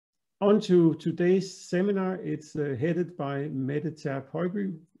On to today's seminar. It's headed by Mette Terp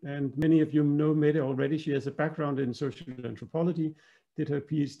Høybye, and many of you know Mette already. She has a background in social anthropology, did her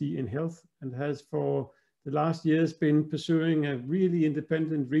PhD in health, and has for the last years been pursuing a really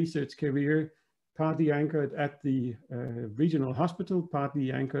independent research career, partly anchored at the regional hospital,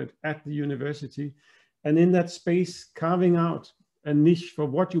 partly anchored at the university, and in that space carving out a niche for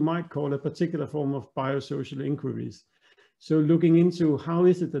what you might call a particular form of biosocial inquiries. So looking into how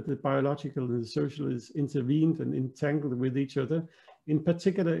is it that the biological and the social is intervened and entangled with each other, in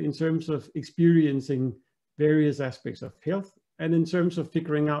particular in terms of experiencing various aspects of health, and in terms of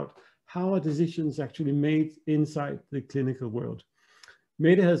figuring out how are decisions actually made inside the clinical world.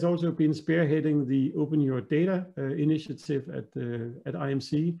 Mette has also been spearheading the Open Your Data initiative at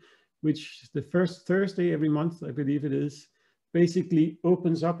IMC, which the first Thursday every month, I believe it is, basically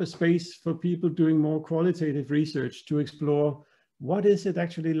opens up a space for people doing more qualitative research to explore what is it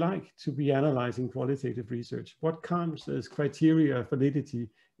actually like to be analyzing qualitative research, what counts as criteria of validity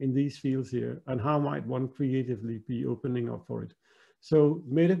in these fields here, and how might one creatively be opening up for it. So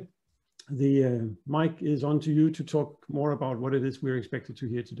Mette, the mic is on to you to talk more about what it is we're expected to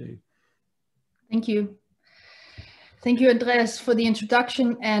hear today. Thank you. Thank you, Andreas, for the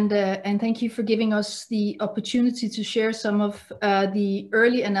introduction, and thank you for giving us the opportunity to share some of the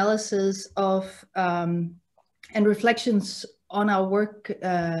early analysis of and reflections on our work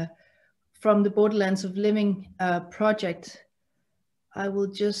from the Borderlands of Living project. I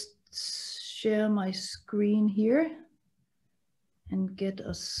will just share my screen here and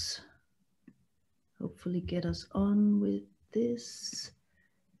hopefully get us on with this.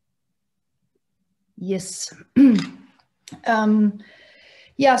 Yes.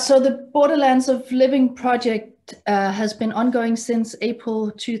 Yeah, so the Borderlands of Living project has been ongoing since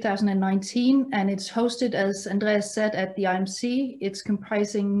April 2019, and it's hosted, as Andreas said, at the IMC. It's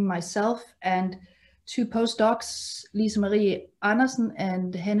comprising myself and two postdocs, Lise Marie Andersen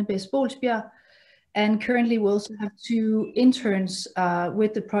and Hanne Bess Boelsbjerg, and currently we also have two interns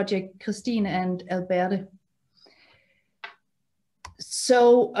with the project, Christine and Alberte.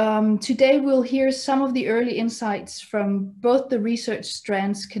 So today we'll hear some of the early insights from both the research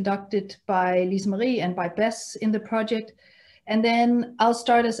strands conducted by Lise Marie and by Bess in the project. And then I'll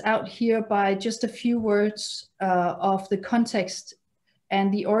start us out here by just a few words of the context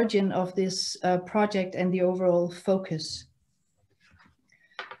and the origin of this project and the overall focus.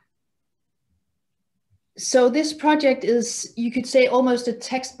 So this project is, you could say, almost a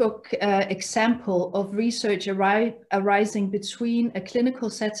textbook example of research arising between a clinical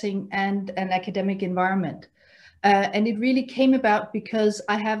setting and an academic environment. And it really came about because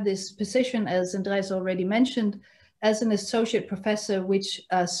I have this position, as Andreas already mentioned, as an associate professor, which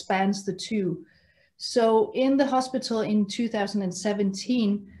spans the two. So in the hospital in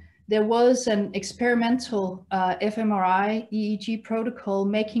 2017, there was an experimental fMRI EEG protocol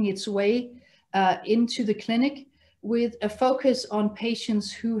making its way into the clinic with a focus on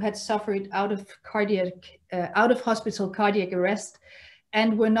patients who had suffered out of hospital cardiac arrest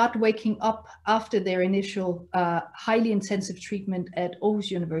and were not waking up after their initial highly intensive treatment at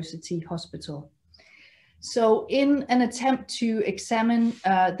Aarhus University Hospital. So in an attempt to examine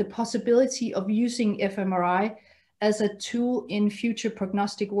the possibility of using fMRI as a tool in future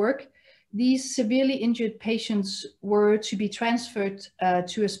prognostic work, these severely injured patients were to be transferred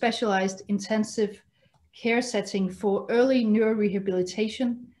to a specialized intensive care setting for early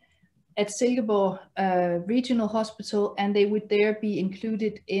neuro-rehabilitation at Silkeborg Regional Hospital, and they would there be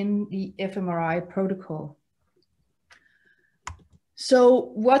included in the fMRI protocol.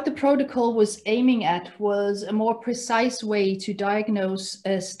 So what the protocol was aiming at was a more precise way to diagnose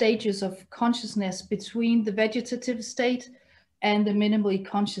stages of consciousness between the vegetative state and the minimally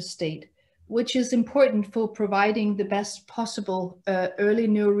conscious state, which is important for providing the best possible early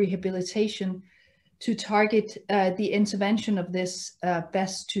neurorehabilitation to target the intervention of this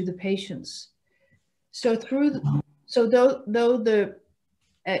best to the patients. So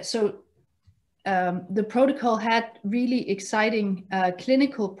the protocol had really exciting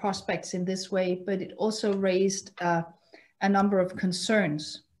clinical prospects in this way, but it also raised a number of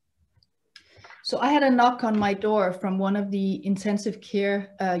concerns. So I had a knock on my door from one of the intensive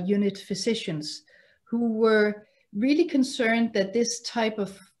care unit physicians who were really concerned that this type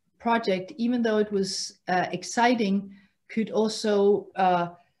of project, even though it was exciting, could also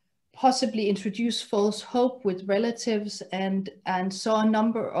possibly introduce false hope with relatives and saw a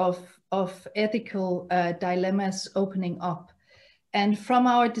number of ethical dilemmas opening up. And from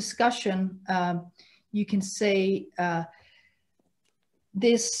our discussion, you can say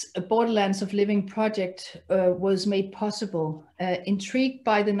this Borderlands of Living project was made possible. Intrigued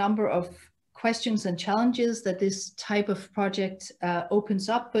by the number of questions and challenges that this type of project opens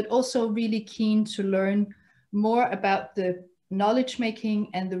up, but also really keen to learn more about the knowledge making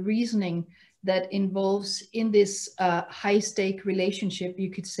and the reasoning that involves in this high stake relationship, you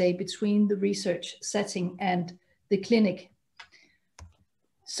could say, between the research setting and the clinic.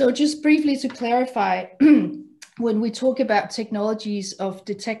 So just briefly to clarify, when we talk about technologies of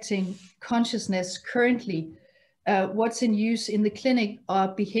detecting consciousness currently, what's in use in the clinic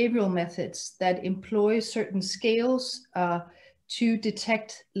are behavioral methods that employ certain scales to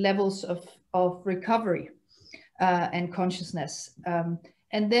detect levels of recovery and consciousness.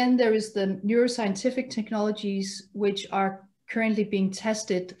 And then there is the neuroscientific technologies, which are currently being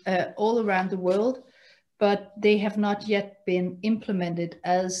tested all around the world, but they have not yet been implemented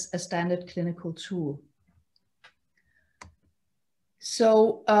as a standard clinical tool.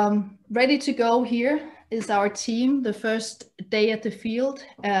 So ready to go here is our team, the first day at the field,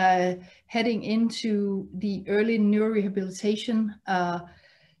 heading into the early neuro-rehabilitation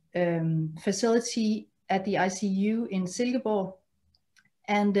facility at the ICU in Silkeborg,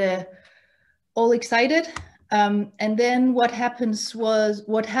 and all excited. And then what happened was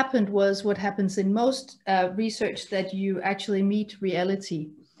what happens in most research, that you actually meet reality.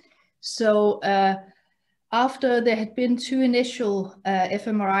 So after there had been 2 initial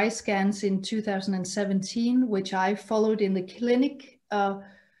fMRI scans in 2017, which I followed in the clinic,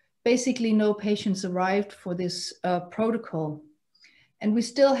 basically no patients arrived for this protocol. And we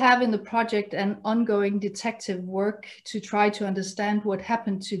still have in the project an ongoing detective work to try to understand what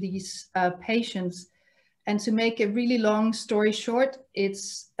happened to these patients. And to make a really long story short,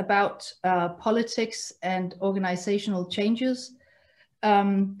 it's about politics and organizational changes.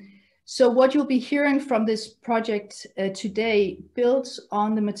 So what you'll be hearing from this project today builds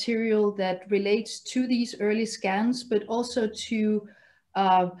on the material that relates to these early scans, but also to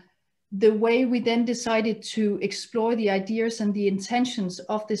the way we then decided to explore the ideas and the intentions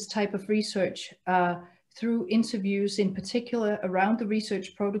of this type of research through interviews, in particular around the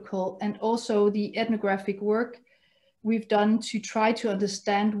research protocol, and also the ethnographic work we've done to try to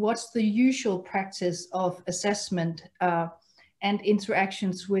understand what's the usual practice of assessment and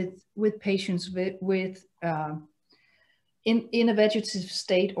interactions with patients in a vegetative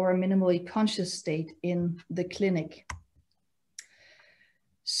state or a minimally conscious state in the clinic.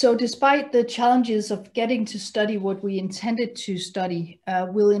 So despite the challenges of getting to study what we intended to study,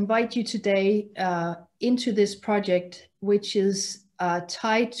 we'll invite you today into this project, which is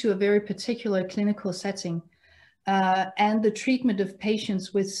tied to a very particular clinical setting and the treatment of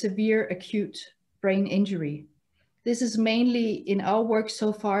patients with severe acute brain injury. This is mainly, in our work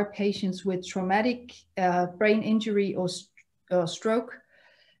so far, patients with traumatic brain injury or stroke.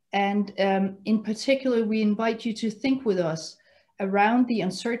 And in particular, we invite you to think with us around the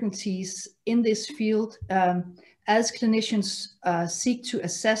uncertainties in this field as clinicians seek to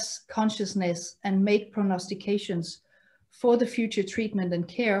assess consciousness and make prognostications for the future treatment and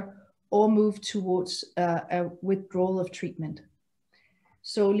care, or move towards a withdrawal of treatment.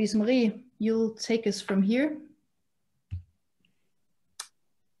 So Lise Marie, you'll take us from here.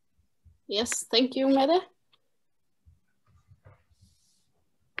 Yes, thank you, Mette.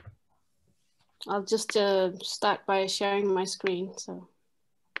 I'll just start by sharing my screen. So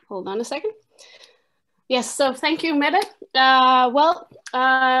hold on a second. Yes, so thank you, Mette.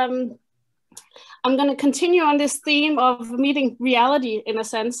 I'm going to continue on this theme of meeting reality in a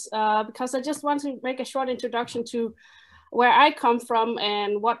sense, because I just want to make a short introduction to where I come from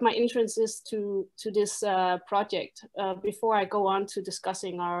and what my interest is to this project before I go on to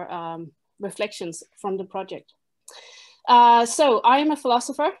discussing our reflections from the project. So I am a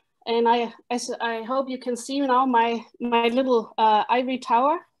philosopher, and as I hope you can see now, my little ivory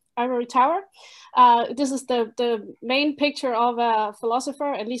tower. This is the main picture of a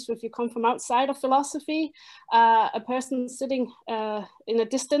philosopher, at least if you come from outside of philosophy, a person sitting in a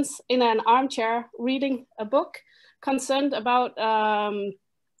distance in an armchair reading a book, concerned about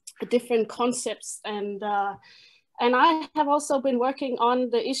different concepts. And I have also been working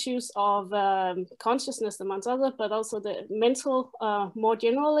on the issues of consciousness, amongst others, but also the mental more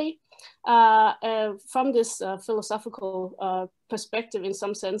generally, from this philosophical perspective, in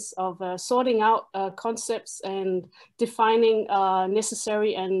some sense, of sorting out concepts and defining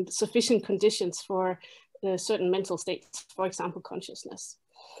necessary and sufficient conditions for certain mental states, for example, consciousness.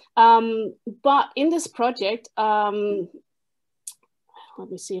 But in this project, let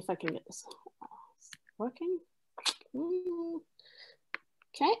me see if I can get this working.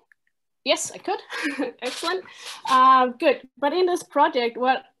 Okay. Yes, I could. Excellent. Good. But in this project,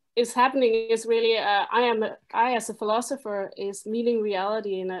 what is happening is really, I as a philosopher is meeting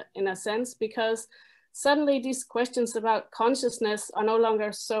reality in a sense, because suddenly these questions about consciousness are no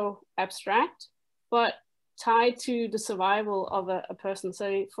longer so abstract, but tied to the survival of a person.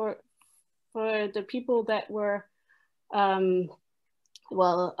 So for the people that were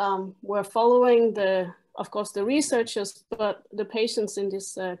following of course, the researchers, but the patients in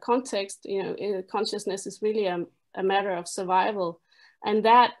this context, consciousness is really a matter of survival. And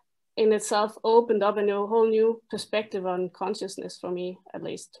that in itself opened up a whole new perspective on consciousness for me, at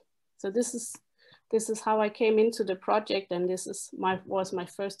least. So this is how I came into the project, and this was my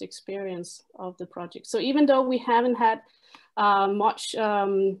first experience of the project. So even though we haven't had much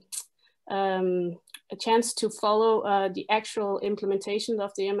a chance to follow the actual implementation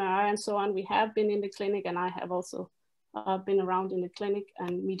of the MRI and so on, we have been in the clinic, and I have also been around in the clinic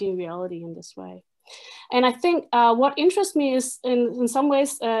and meeting reality in this way. And I think what interests me is in some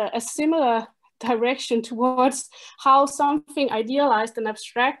ways a similar direction towards how something idealized and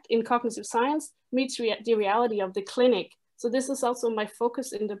abstract in cognitive science meets the reality of the clinic. So this is also my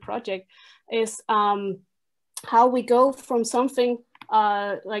focus in the project, is how we go from something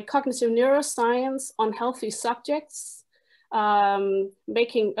like cognitive neuroscience on healthy subjects,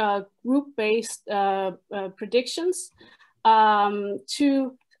 making group-based predictions,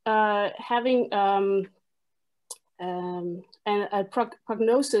 to having a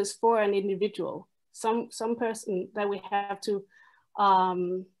prognosis for an individual, some person that we have to,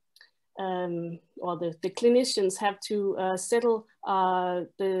 or the clinicians have to settle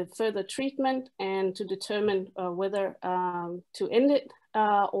the further treatment and to determine whether to end it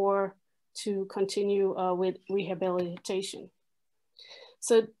or to continue with rehabilitation.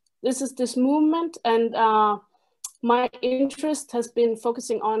 So this is this movement, and my interest has been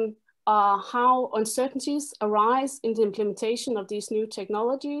focusing on how uncertainties arise in the implementation of these new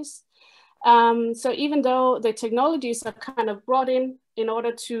technologies. So even though the technologies are kind of brought in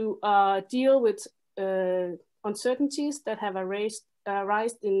order to deal with uncertainties that have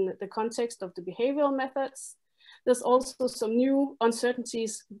arisen in the context of the behavioral methods, there's also some new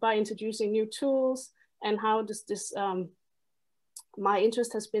uncertainties by introducing new tools. And how does this, my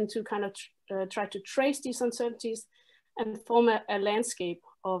interest has been to kind of try to trace these uncertainties and form a landscape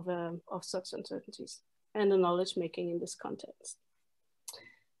of such uncertainties and the knowledge making in this context.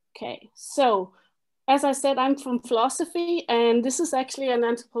 Okay, so as I said, I'm from philosophy, and this is actually an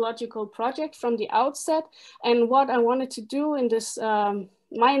anthropological project from the outset. And what I wanted to do in this,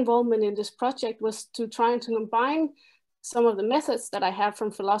 my involvement in this project was to try and to combine some of the methods that I have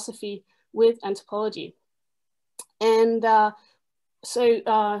from philosophy with anthropology. And so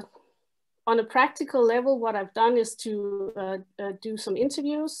on a practical level, what I've done is to do some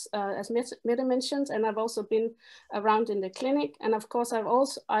interviews, as Mette mentioned, and I've also been around in the clinic. And of course, I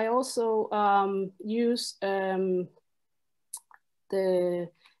also use the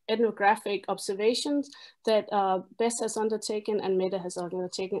ethnographic observations that Bess has undertaken and Mette has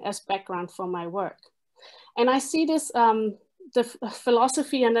undertaken as background for my work. And I see this, the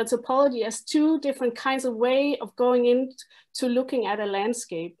philosophy and anthropology as two different kinds of way of going into looking at a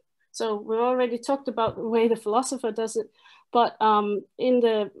landscape. So we already talked about the way the philosopher does it, but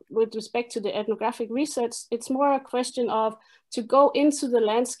with respect to the ethnographic research, it's more a question of to go into the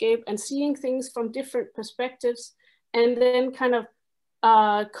landscape and seeing things from different perspectives, and then kind of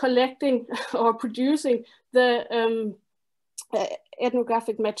collecting or producing the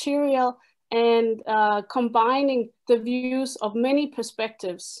ethnographic material and combining the views of many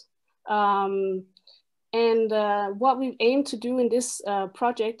perspectives. And what we aim to do in this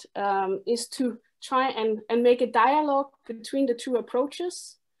project is to try and make a dialogue between the two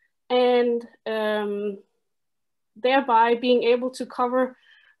approaches, and thereby being able to cover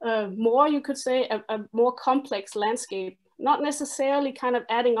more, you could say, a more complex landscape, not necessarily kind of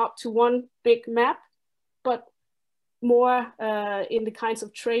adding up to one big map, but more in the kinds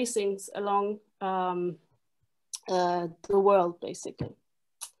of tracings along the world, basically.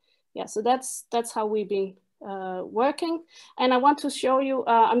 Yeah, so that's how we've been working. And I want to show you,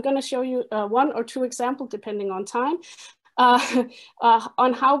 I'm going to show you one or two examples, depending on time,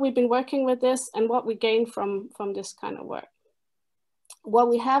 on how we've been working with this and what we gain from this kind of work. What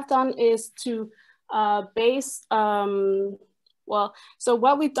we have done is to base, well, so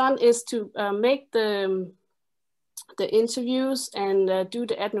what we've done is to make the interviews and do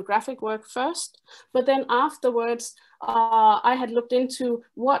the ethnographic work first, but then afterwards I had looked into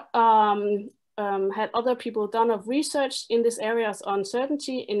what had other people done of research in this area of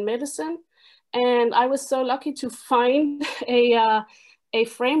uncertainty in medicine, and I was so lucky to find a a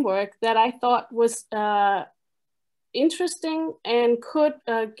framework that I thought was interesting and could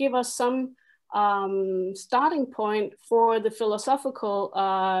give us some starting point for the philosophical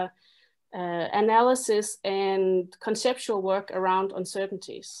analysis and conceptual work around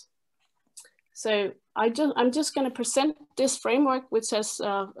uncertainties. So I'm just going to present this framework, which has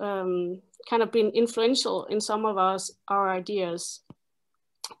kind of been influential in some of our ideas.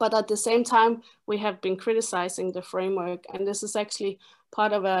 But at the same time, we have been criticizing the framework. And this is actually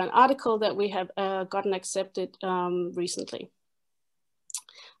part of an article that we have gotten accepted recently.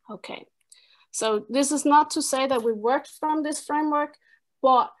 Okay, so this is not to say that we worked from this framework,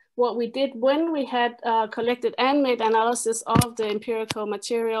 but what we did when we had collected and made analysis of the empirical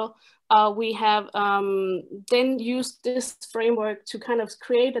material, we have then used this framework to kind of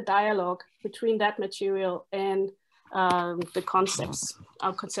create a dialogue between that material and the concepts,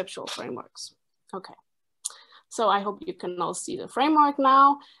 our conceptual frameworks. Okay, so I hope you can all see the framework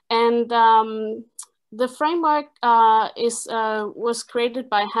now. And the framework was created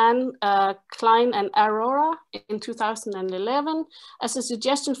by Han, Klein, and Aurora in 2011 as a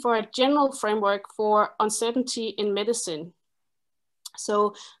suggestion for a general framework for uncertainty in medicine.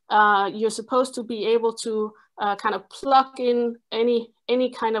 So you're supposed to be able to kind of plug in any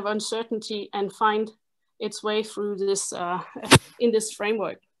kind of uncertainty and find its way through this in this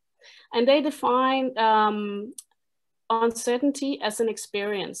framework. And they define uncertainty as an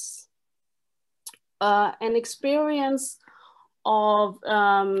experience of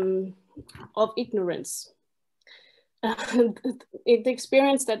ignorance. The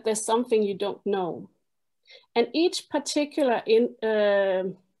experience that there's something you don't know. And each particular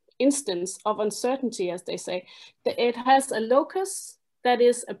instance of uncertainty, as they say, it has a locus, that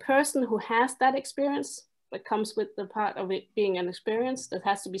is a person who has that experience, that comes with the part of it being an experience. That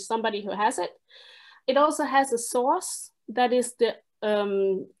has to be somebody who has it. It also has a source, that is the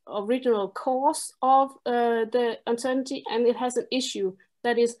original cause of the uncertainty, and it has an issue,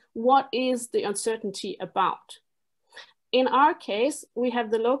 that is, what is the uncertainty about? In our case, we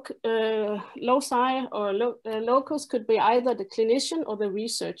have the loci or locus could be either the clinician or the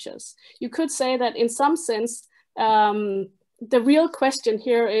researchers. You could say that in some sense, the real question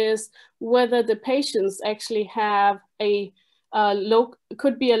here is whether the patients actually have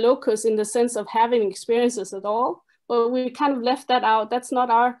could be a locus in the sense of having experiences at all, but we kind of left that out. That's not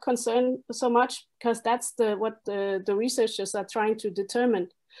our concern so much, because that's what the researchers are trying to determine.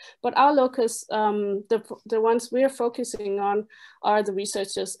 But our locus, the ones we're focusing on, are the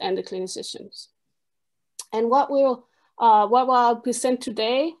researchers and the clinicians. And what I'll present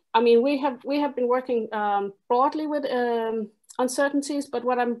today, I mean, we have been working broadly with uncertainties, but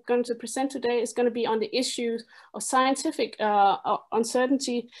what I'm going to present today is going to be on the issues of scientific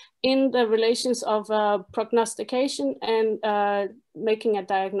uncertainty in the relations of prognostication and making a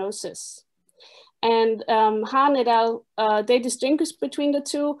diagnosis. And Han et al, they distinguish between the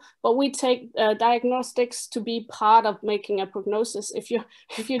two, but we take diagnostics to be part of making a prognosis. If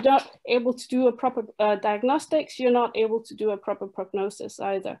you're not able to do a proper diagnostics, you're not able to do a proper prognosis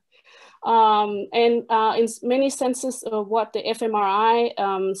either. In many senses, what the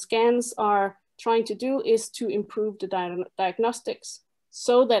fMRI scans are trying to do is to improve the diagnostics,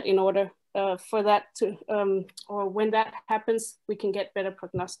 so that in order for that to, or when that happens, we can get better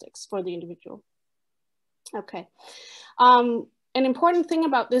prognostics for the individual. Okay. An important thing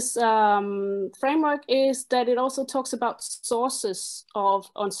about this framework is that it also talks about sources of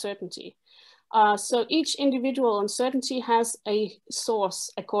uncertainty. So each individual uncertainty has a source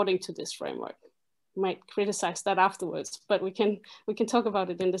according to this framework. We might criticize that afterwards, but we can talk about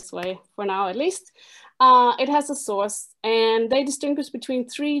it in this way for now at least. It has a source, and they distinguish between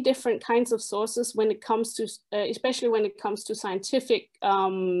three different kinds of sources when it comes to, especially when it comes to scientific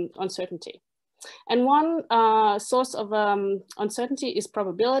uncertainty. And one source of uncertainty is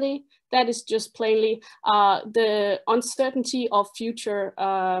probability. That is just plainly the uncertainty of future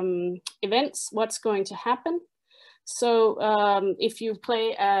events, what's going to happen. So if you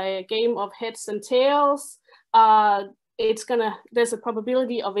play a game of heads and tails, there's a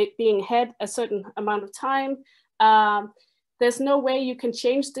probability of it being head a certain amount of time. There's no way you can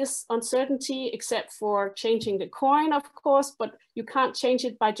change this uncertainty except for changing the coin, of course, but you can't change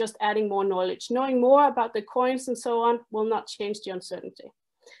it by just adding more knowledge. Knowing more about the coins and so on will not change the uncertainty.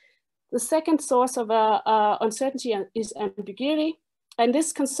 The second source of uncertainty is ambiguity, and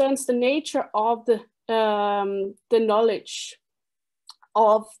this concerns the nature of the knowledge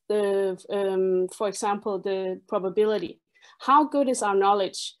of the, for example, the probability. How good is our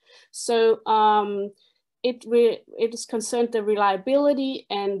knowledge? So it is concerned the reliability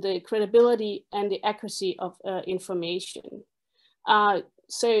and the credibility and the accuracy of information.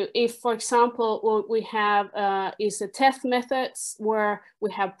 So if, for example, what we have is the test methods where we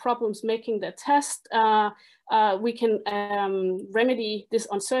have problems making the test, we can remedy this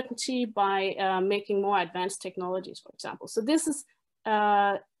uncertainty by making more advanced technologies, for example. So this is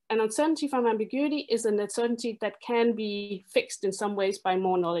an uncertainty from ambiguity is an uncertainty that can be fixed in some ways by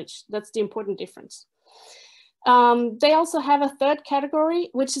more knowledge. That's the important difference. They also have a third category,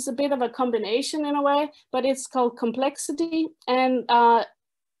 which is a bit of a combination in a way, but it's called complexity. And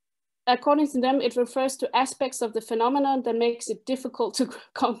according to them, it refers to aspects of the phenomenon that makes it difficult to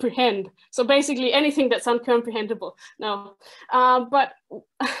comprehend. So basically anything that's incomprehensible. No, but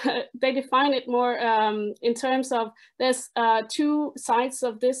they define it more in terms of there's two sides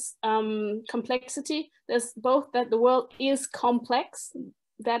of this complexity. There's both that the world is complex,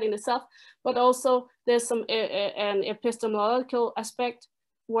 that in itself, but also there's some an epistemological aspect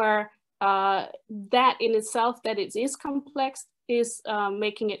where that in itself, that it is complex, is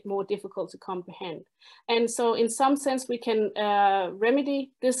making it more difficult to comprehend. And so in some sense, we can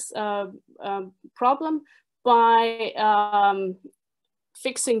remedy this problem by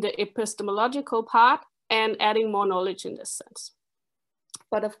fixing the epistemological part and adding more knowledge in this sense.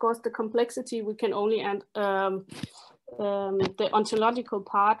 But of course, the complexity, we can only add the ontological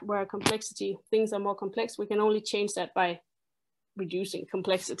part where complexity, things are more complex, we can only change that by reducing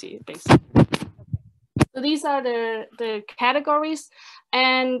complexity, basically. So these are the categories.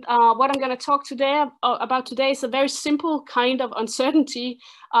 And what I'm going to talk about today is a very simple kind of uncertainty,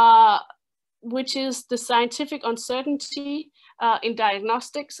 which is the scientific uncertainty in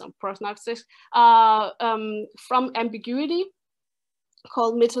diagnostics or prognostics from ambiguity,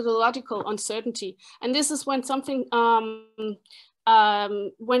 called methodological uncertainty. And this is when something, when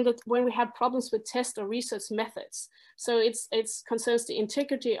we have problems with test or research methods. So it concerns the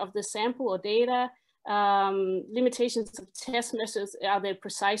integrity of the sample or data, limitations of test methods, are they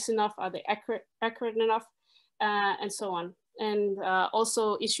precise enough, are they accurate enough, and so on. And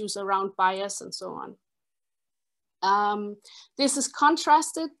also issues around bias and so on. This is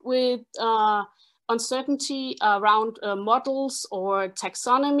contrasted with uncertainty around models or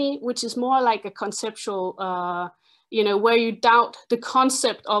taxonomy, which is more like a conceptual, where you doubt the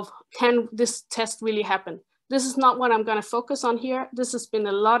concept of, can this test really happen? This is not what I'm going to focus on here. This has been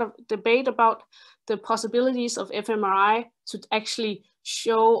a lot of debate about the possibilities of fMRI to actually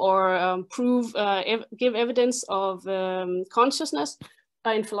show or prove, give evidence of consciousness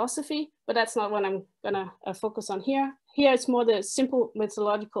in philosophy, but that's not what I'm going to focus on here. Here it's more the simple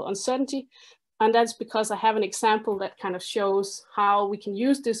methodological uncertainty. And that's because I have an example that kind of shows how we can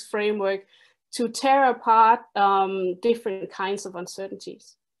use this framework to tear apart different kinds of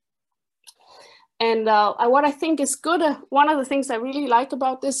uncertainties. And what I think is good, one of the things I really like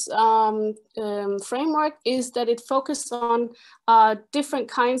about this framework is that it focuses on different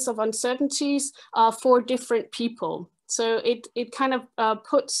kinds of uncertainties for different people. So it kind of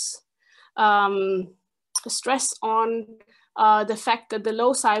puts stress on the fact that the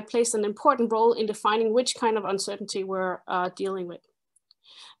loci plays an important role in defining which kind of uncertainty we're dealing with.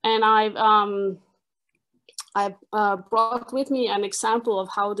 And I've brought with me an example of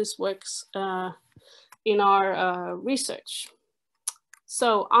how this works in our research.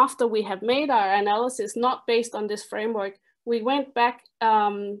 So after we have made our analysis, not based on this framework, we went back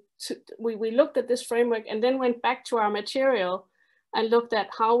we looked at this framework and then went back to our material and looked at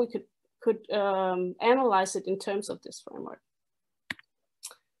how we could analyze it in terms of this framework.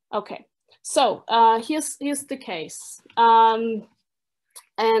 Okay, so here's the case, and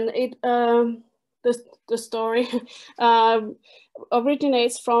it the story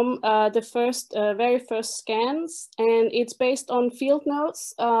originates from the very first scans, and it's based on field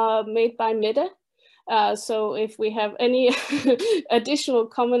notes made by Mette. So if we have any additional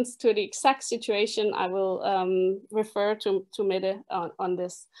comments to the exact situation, I will refer to Mette on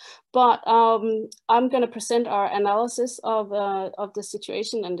this. But I'm going to present our analysis of the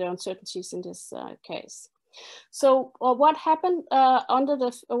situation and the uncertainties in this case. So what happened under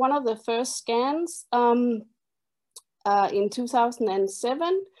one of the first scans in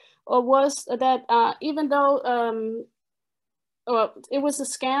 2007 was that even though it was a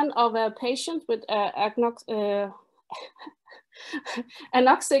scan of a patient with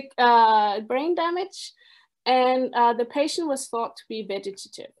anoxic brain damage, and the patient was thought to be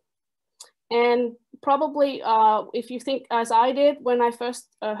vegetative. And probably if you think, as I did when I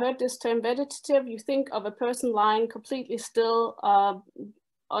first heard this term vegetative, you think of a person lying completely still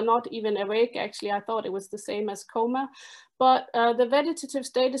or not even awake. Actually, I thought it was the same as coma. But the vegetative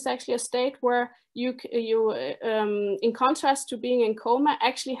state is actually a state where you in contrast to being in coma,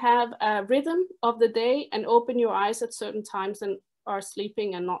 actually have a rhythm of the day and open your eyes at certain times are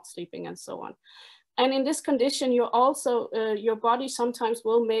sleeping and not sleeping and so on. And in this condition, you also, your body sometimes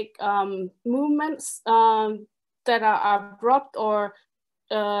will make movements that are abrupt or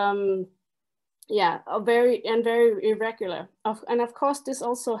very irregular. And of course, this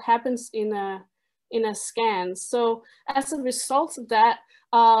also happens in a scan. So as a result of that,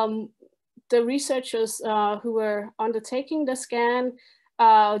 the researchers who were undertaking the scan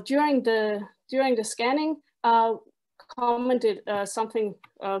during the scanning commented something.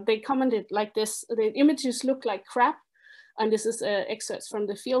 They commented like this: the images look like crap. And this is excerpts from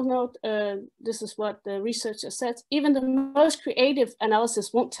the field note. This is what the researcher said. Even the most creative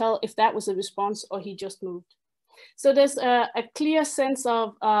analysis won't tell if that was a response or he just moved. So there's a clear sense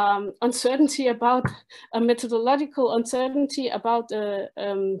of uncertainty about a methodological uncertainty about the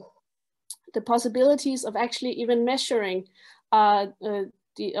possibilities of actually even measuring or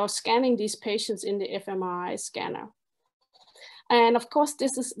scanning these patients in the fMRI scanner. And of course,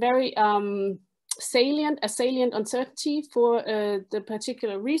 this is very a salient uncertainty for the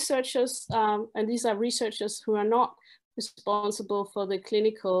particular researchers, and these are researchers who are not responsible for the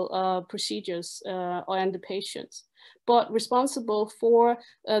clinical procedures and the patients, but responsible for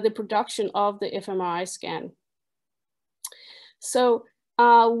the production of the fMRI scan. So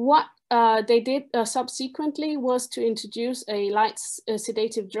what they did subsequently was to introduce a light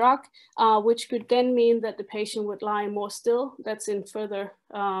sedative drug, which could then mean that the patient would lie more still. That's in further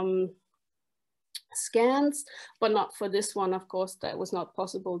scans, but not for this one, of course. That was not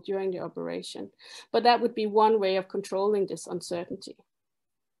possible during the operation. But that would be one way of controlling this uncertainty.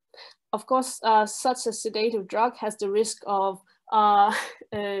 Of course, such a sedative drug has the risk of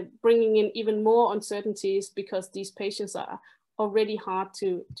bringing in even more uncertainties, because these patients are already hard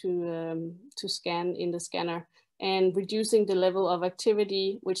to scan in the scanner, and reducing the level of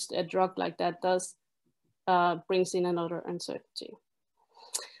activity, which a drug like that does, brings in another uncertainty.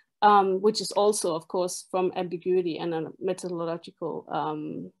 Which is also, of course, from ambiguity and a methodological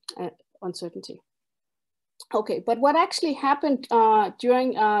uncertainty. Okay, but what actually happened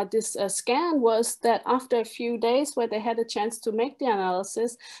during this scan was that after a few days where they had a chance to make the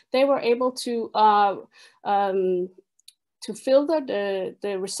analysis, they were able to filter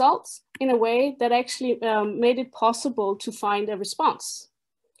the results in a way that actually made it possible to find a response.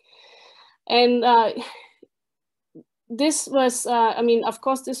 And this was, I mean, of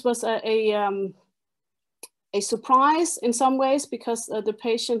course, this was a surprise in some ways, because the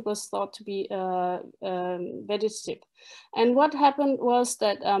patient was thought to be vegetative. And what happened was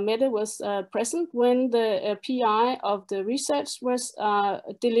that Mette was present when the PI of the research was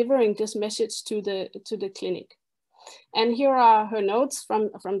delivering this message to the clinic. And here are her notes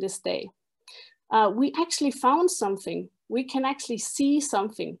from this day. We actually found something. We can actually see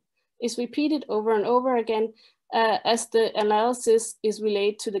something. It's repeated over and over again as the analysis is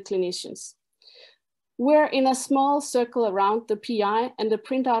relayed to the clinicians. We're in a small circle around the PI and the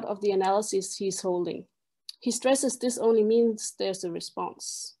printout of the analysis he's holding. He stresses this only means there's a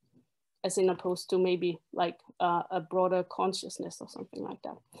response, as in opposed to maybe like a broader consciousness or something like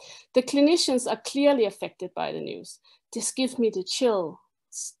that. The clinicians are clearly affected by the news. This gives me the chill.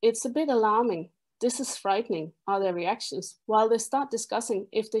 It's a bit alarming. This is frightening, are their reactions, while they start discussing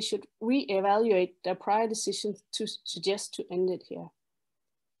if they should re-evaluate their prior decision to suggest to end it here.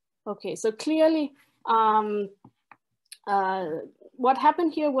 Okay, so clearly, what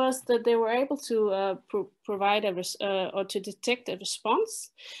happened here was that they were able to provide or to detect a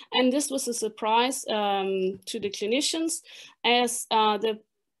response. And this was a surprise to the clinicians, as the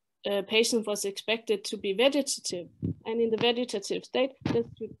patient was expected to be vegetative. And in the vegetative state, this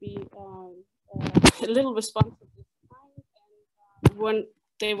should be a little response of this kind, and when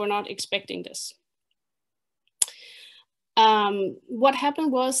they were not expecting this. What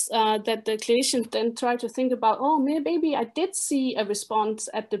happened was that the clinicians then tried to think about, oh, maybe I did see a response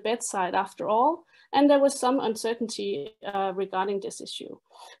at the bedside after all, and there was some uncertainty regarding this issue.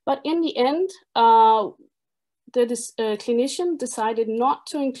 But in the end, the clinician decided not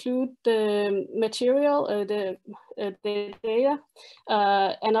to include the material, the data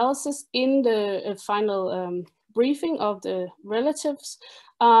analysis in the final briefing of the relatives,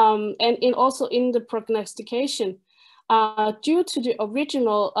 and also in the prognostication, due to the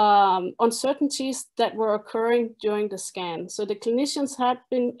original uncertainties that were occurring during the scan. So the clinicians had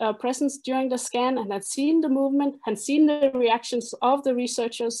been present during the scan and had seen the movement, had seen the reactions of the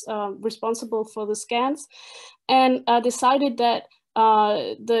researchers responsible for the scans, and decided that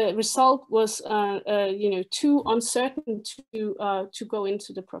the result was too uncertain to go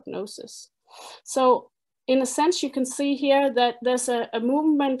into the prognosis. So in a sense, you can see here that there's a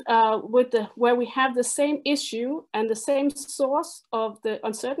movement where we have the same issue and the same source of the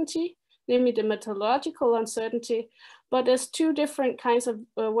uncertainty, namely the methodological uncertainty, but there's two different kinds of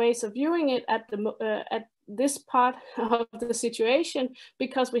ways of viewing it at this part of the situation,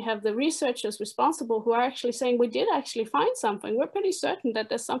 because we have the researchers responsible who are actually saying, we did actually find something. We're pretty certain that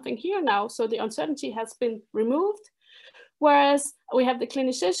there's something here now. So the uncertainty has been removed. Whereas we have the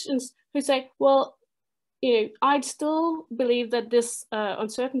clinicians who say, well, I'd still believe that this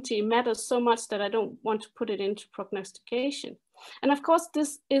uncertainty matters so much that I don't want to put it into prognostication. And of course,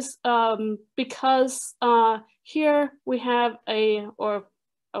 this is because here we have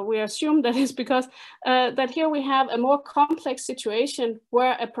we assume that is because that here we have a more complex situation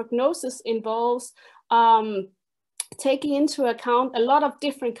where a prognosis involves taking into account a lot of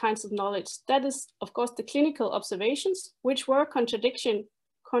different kinds of knowledge. That is, of course, the clinical observations, which were contradicting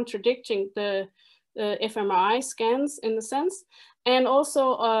the fMRI scans in a sense, and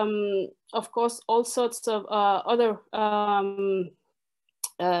also, of course, all sorts of other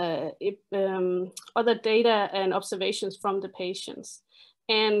data and observations from the patients.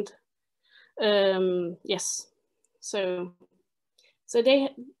 And yes, so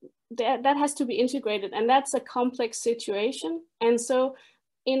that has to be integrated, and that's a complex situation. And so,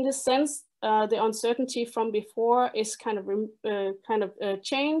 in this sense, the uncertainty from before is kind of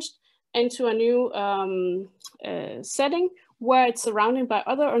changed into a new setting where it's surrounded by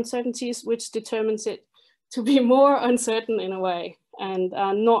other uncertainties, which determines it to be more uncertain in a way, and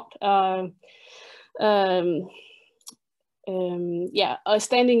not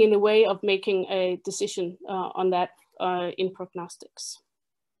standing in the way of making a decision on that in prognostics.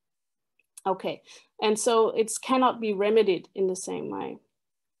 Okay, and so it cannot be remedied in the same way.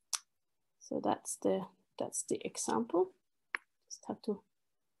 So that's the example. Just have to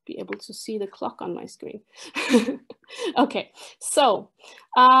be able to see the clock on my screen. Okay, so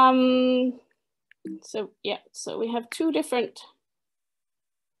so we have two different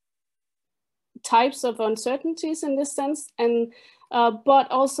types of uncertainties in this sense, and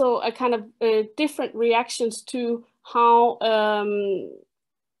but also a kind of different reactions to how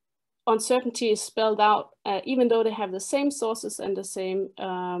uncertainty is spelled out, even though they have the same sources and the same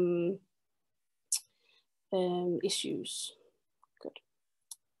issues. Good.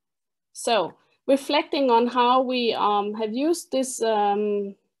 So reflecting on how we have used this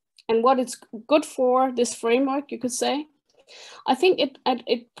and what it's good for, this framework, you could say, I think it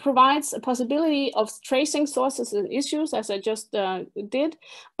provides a possibility of tracing sources and issues, as I just did,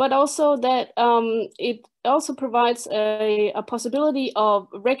 but also that it also provides a possibility of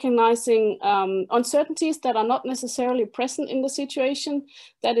recognizing uncertainties that are not necessarily present in the situation.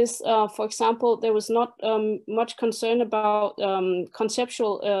 That is, for example, there was not much concern about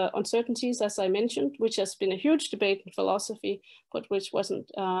conceptual uncertainties, as I mentioned, which has been a huge debate in philosophy, but which wasn't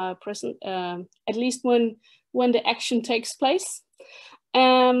present, at least when the action takes place.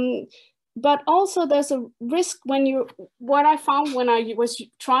 But also there's a risk what I found when I was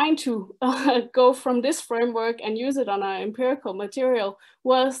trying to go from this framework and use it on our empirical material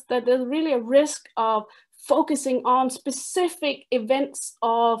was that there's really a risk of focusing on specific events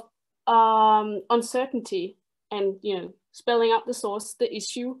of uncertainty and, spelling out the source, the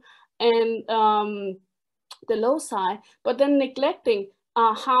issue, and the loci, but then neglecting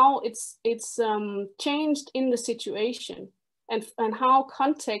how it's changed in the situation, and how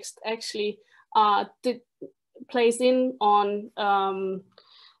context actually plays in on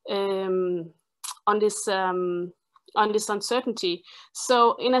this uncertainty.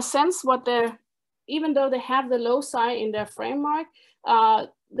 So in a sense, even though they have the loci in their framework,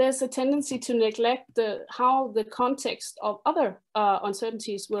 there's a tendency to neglect how the context of other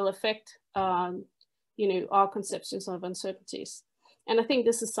uncertainties will affect our conceptions of uncertainties. And I think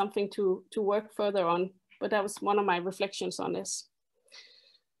this is something to work further on, but that was one of my reflections on this.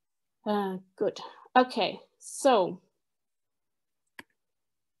 Good. Okay, so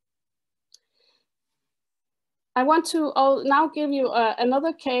I want to now give you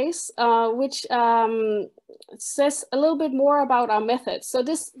another case, which says a little bit more about our methods. So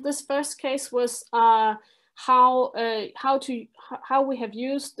this first case was how we have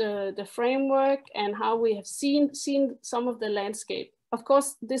used the framework and how we have seen some of the landscape. Of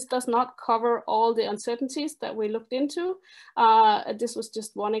course, this does not cover all the uncertainties that we looked into. This was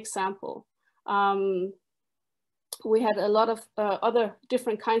just one example. We had a lot of other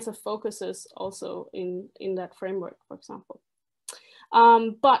different kinds of focuses also in that framework, for example.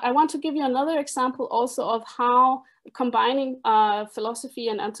 But I want to give you another example also of how combining philosophy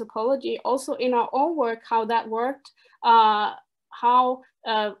and anthropology also in our own work, how that worked,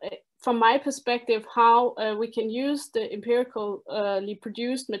 from my perspective, how we can use the empirically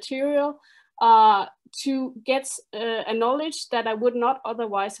produced material to get a knowledge that I would not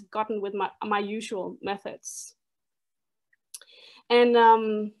otherwise have gotten with my usual methods. And let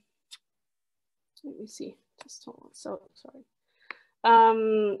me see, just hold on, so sorry.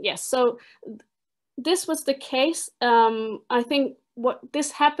 Yes, so this was the case. I think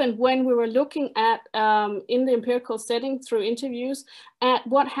this happened when we were looking at, in the empirical setting through interviews, at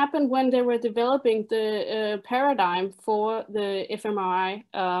what happened when they were developing the paradigm for the fMRI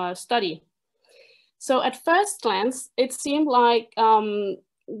study. So at first glance, it seemed like that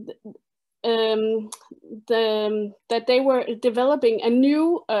they were developing a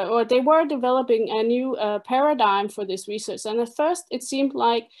new, paradigm for this research. And at first, it seemed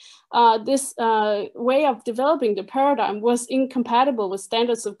like this way of developing the paradigm was incompatible with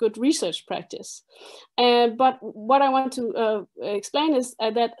standards of good research practice. But what I want to explain is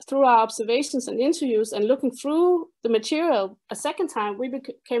that through our observations and interviews and looking through the material a second time, we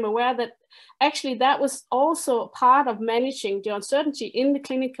became aware that actually that was also part of managing the uncertainty in the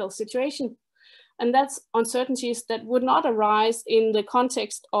clinical situation. And that's uncertainties that would not arise in the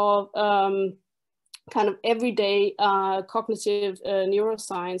context of kind of everyday cognitive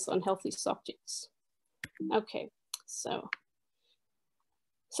neuroscience on healthy subjects. Okay, so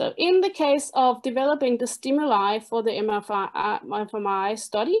in the case of developing the stimuli for the fMRI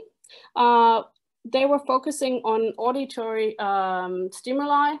study, they were focusing on auditory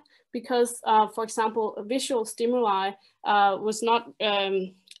stimuli because, for example, visual stimuli was not,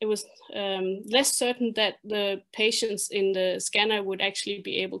 it was less certain that the patients in the scanner would actually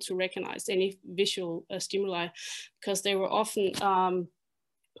be able to recognize any visual stimuli, because they were often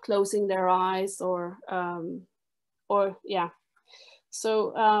closing their eyes or yeah.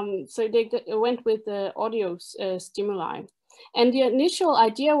 So they went with the audio stimuli. And the initial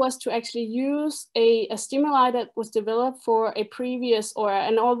idea was to actually use a stimuli that was developed for a previous or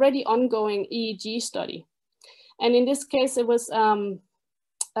an already ongoing EEG study. And in this case, it was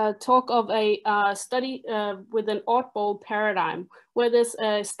talk of a study with an oddball paradigm, where there's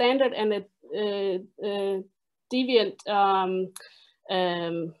a standard and a deviant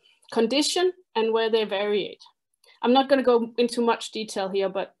condition, and where they variate. I'm not going to go into much detail here,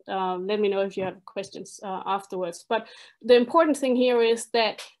 but let me know if you have questions afterwards. But the important thing here is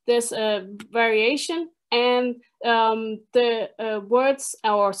that there's a variation, and the words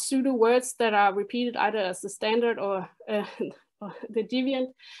or pseudo words that are repeated either as the standard or the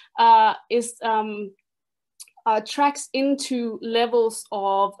deviant tracks into levels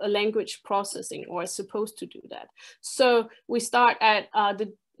of language processing, or is supposed to do that. So we start at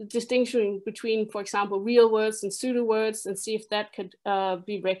the distinction between, for example, real words and pseudo words, and see if that could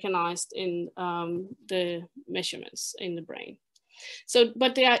be recognized in the measurements in the brain. So,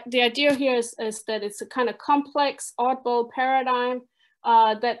 but the idea here is that it's a kind of complex oddball paradigm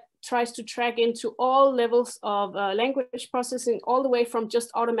that tries to track into all levels of language processing, all the way from just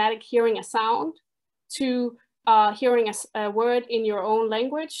automatic hearing a sound to hearing a word in your own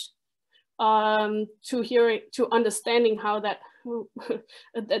language, to understanding how that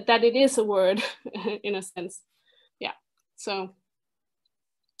that it is a word in a sense. Yeah, so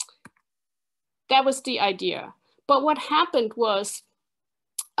that was the idea. But what happened was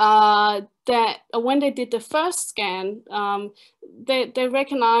that when they did the first scan, they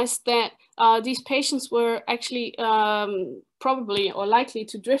recognized that these patients were actually probably or likely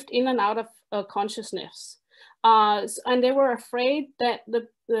to drift in and out of consciousness. And they were afraid that the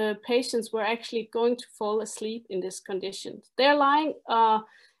patients were actually going to fall asleep in this condition. They're lying on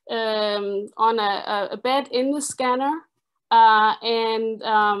a bed in the scanner, and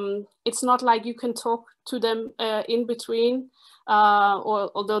it's not like you can talk to them in between,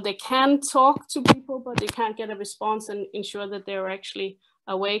 or although they can talk to people, but they can't get a response and ensure that they're actually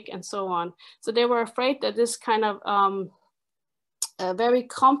awake and so on. So they were afraid that this kind of a very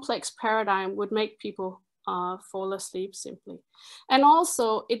complex paradigm would make people fall asleep simply. And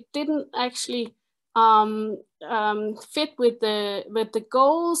also it didn't actually fit with the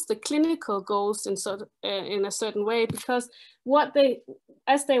goals, the clinical goals in a certain way, because what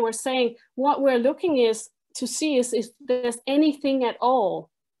as they were saying, what we're looking to see is if there's anything at all.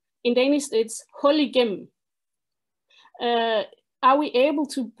 In Danish, it's hul igennem. Are we able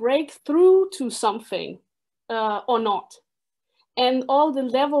to break through to something or not? And all the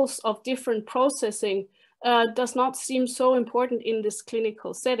levels of different processing does not seem so important in this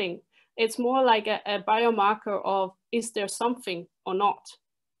clinical setting. It's more like a biomarker of, is there something or not?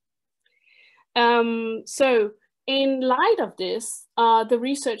 So in light of this, the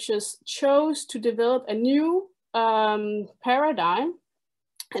researchers chose to develop a new paradigm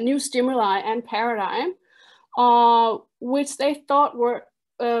a new stimuli and paradigm, which they thought were,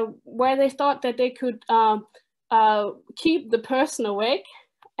 where they thought that they could keep the person awake.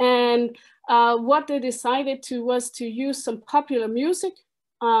 And what they decided to was to use some popular music,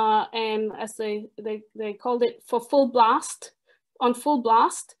 and as they called it, for full blast, on full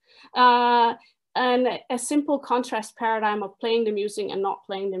blast, and a simple contrast paradigm of playing the music and not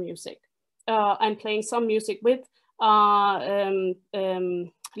playing the music, and playing some music with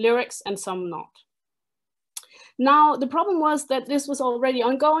lyrics and some not. Now, the problem was that this was already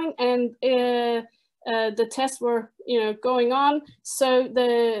ongoing, and the tests were, going on. So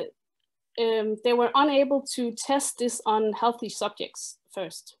they were unable to test this on healthy subjects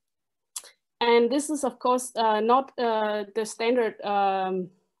first. And this is, of course, not the standard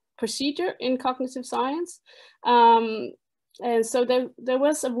procedure in cognitive science. And so there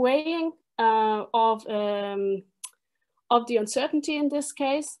was a weighing of the uncertainty in this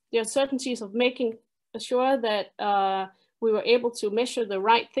case, the uncertainties of making sure that we were able to measure the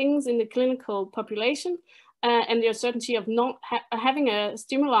right things in the clinical population, and the uncertainty of not having a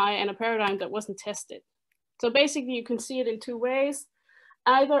stimuli and a paradigm that wasn't tested. So basically you can see it in two ways,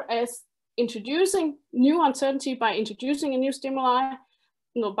 either as introducing new uncertainty by introducing a new stimuli,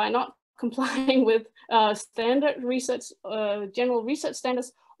 by not complying with standard research, general research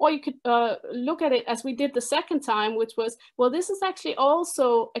standards, or you could look at it as we did the second time, which was, well, this is actually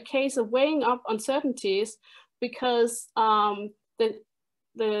also a case of weighing up uncertainties, because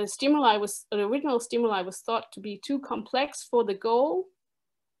the stimuli was, the original stimuli was thought to be too complex for the goal.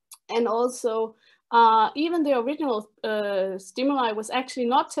 And also, even the original stimuli was actually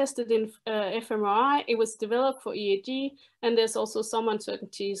not tested in fMRI. It was developed for EEG, and there's also some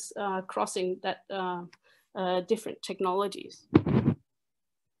uncertainties crossing that different technologies.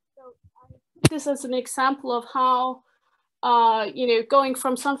 So I put this as an example of how, going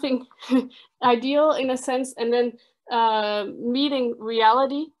from something ideal in a sense, and then meeting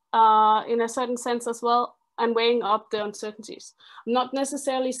reality in a certain sense as well, and weighing up the uncertainties. I'm not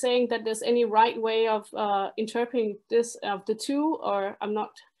necessarily saying that there's any right way of interpreting this of the two, or I'm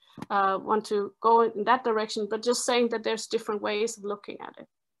not want to go in that direction, but just saying that there's different ways of looking at it.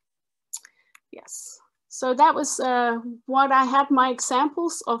 Yes, so that was what I had my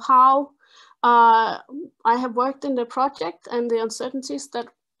examples of how I have worked in the project and the uncertainties that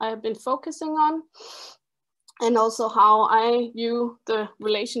I have been focusing on, and also how I view the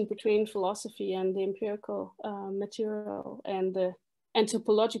relation between philosophy and the empirical material and the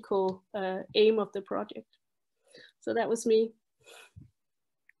anthropological aim of the project. So that was me.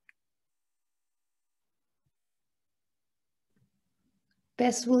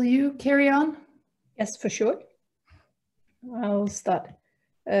 Bess, will you carry on? Yes, for sure. I'll start.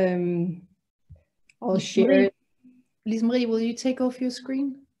 I'll share. Lise Marie, will you take off your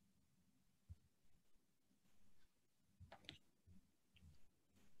screen?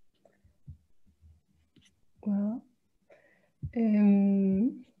 Well,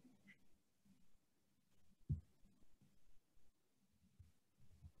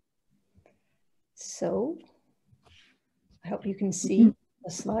 so I hope you can see the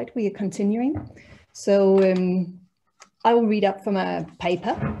slide. We are continuing. So I will read up from a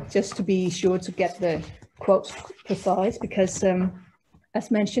paper just to be sure to get the quotes precise, because as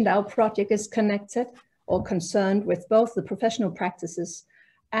mentioned, our project is connected or concerned with both the professional practices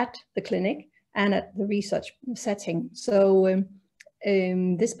at the clinic and at the research setting. So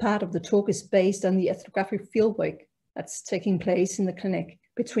this part of the talk is based on the ethnographic fieldwork that's taking place in the clinic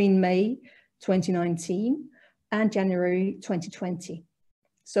between May 2019 and January 2020.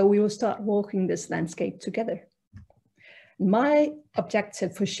 So we will start walking this landscape together. My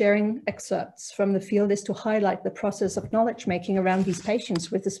objective for sharing excerpts from the field is to highlight the process of knowledge making around these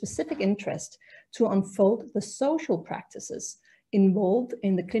patients with a specific interest to unfold the social practices involved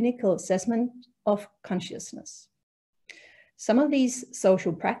in the clinical assessment of consciousness. Some of these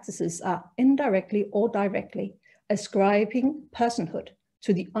social practices are indirectly or directly ascribing personhood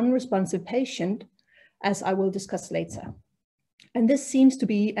to the unresponsive patient, as I will discuss later. And this seems to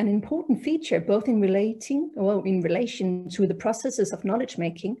be an important feature, both in relation to the processes of knowledge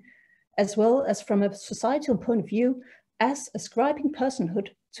making, as well as from a societal point of view, as ascribing personhood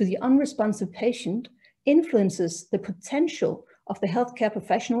to the unresponsive patient influences the potential of the healthcare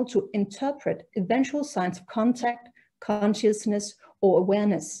professional to interpret eventual signs of contact, consciousness, or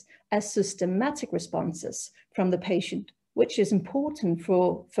awareness as systematic responses from the patient, which is important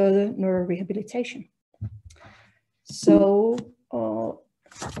for further neuro-rehabilitation. So, I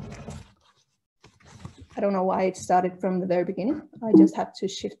don't know why it started from the very beginning. I just have to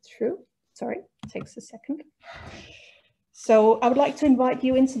shift through. Sorry, it takes a second. So I would like to invite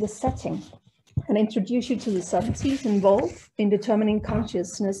you into the setting and introduce you to the subtleties involved in determining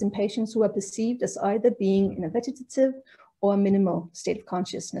consciousness in patients who are perceived as either being in a vegetative or a minimal state of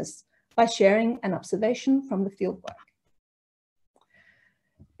consciousness by sharing an observation from the fieldwork.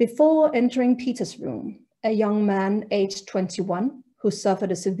 Before entering Peter's room, a young man aged 21 who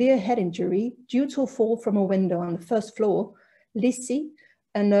suffered a severe head injury due to a fall from a window on the first floor, Lise,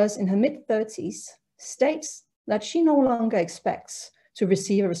 a nurse in her mid-30s, states that she no longer expects to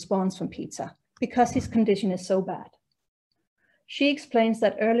receive a response from Peter because his condition is so bad. She explains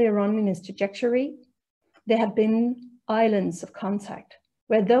that earlier on in his trajectory, there had been islands of contact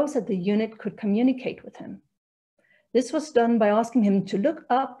where those at the unit could communicate with him. This was done by asking him to look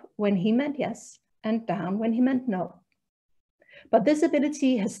up when he meant yes and down when he meant no. But this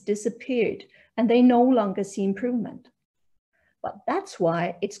ability has disappeared and they no longer see improvement. But that's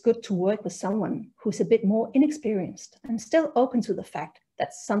why it's good to work with someone who's a bit more inexperienced and still open to the fact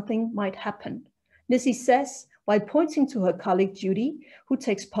that something might happen. Lizzie says, while pointing to her colleague Judy, who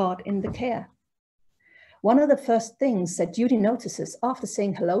takes part in the care. One of the first things that Judy notices after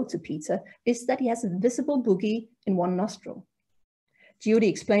saying hello to Peter is that he has a visible boogie in one nostril. Judy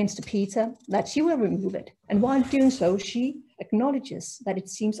explains to Peter that she will remove it, and while doing so, she acknowledges that it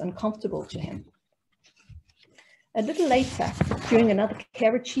seems uncomfortable to him. A little later, during another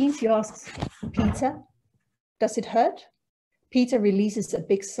care routine, she asks, Peter, does it hurt? Peter releases a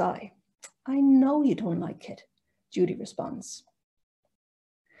big sigh. I know you don't like it, Judy responds.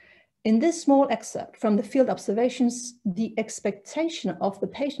 In this small excerpt from the field observations, the expectation of the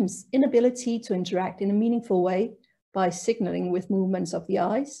patient's inability to interact in a meaningful way by signaling with movements of the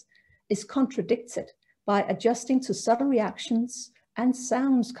eyes is contradicted by adjusting to subtle reactions and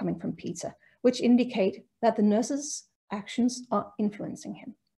sounds coming from Peter, which indicate that the nurse's actions are influencing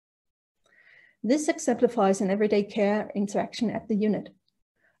him. This exemplifies an everyday care interaction at the unit.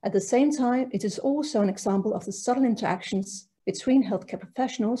 At the same time, it is also an example of the subtle interactions between healthcare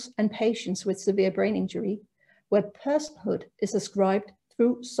professionals and patients with severe brain injury, where personhood is ascribed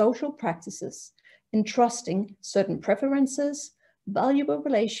through social practices, entrusting certain preferences, valuable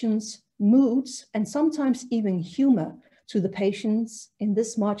relations, moods, and sometimes even humor to the patients in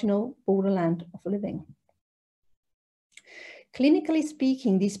this marginal borderland of living. Clinically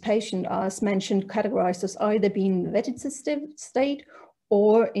speaking, these patients are, as mentioned, categorized as either being in a vegetative state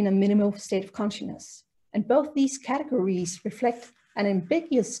or in a minimal state of consciousness. And both these categories reflect an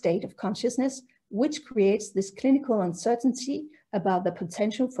ambiguous state of consciousness, which creates this clinical uncertainty about the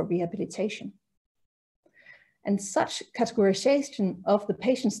potential for rehabilitation. And such categorization of the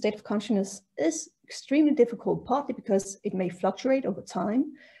patient's state of consciousness is extremely difficult, partly because it may fluctuate over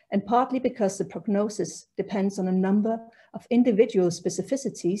time, and partly because the prognosis depends on a number of individual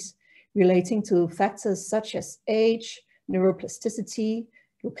specificities relating to factors such as age, neuroplasticity,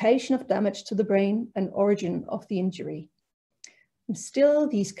 location of damage to the brain, and origin of the injury. And still,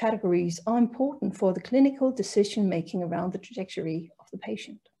 these categories are important for the clinical decision-making around the trajectory of the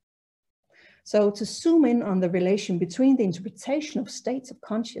patient. So to zoom in on the relation between the interpretation of states of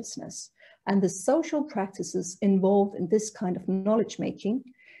consciousness and the social practices involved in this kind of knowledge making,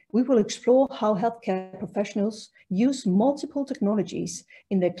 we will explore how healthcare professionals use multiple technologies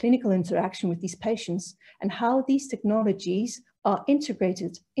in their clinical interaction with these patients and how these technologies are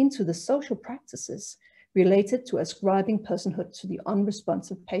integrated into the social practices related to ascribing personhood to the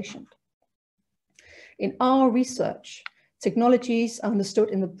unresponsive patient. In our research, technologies are understood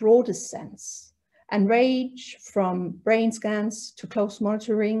in the broadest sense and range from brain scans to close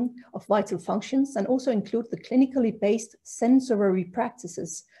monitoring of vital functions, and also include the clinically based sensory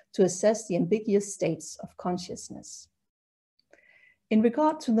practices to assess the ambiguous states of consciousness. In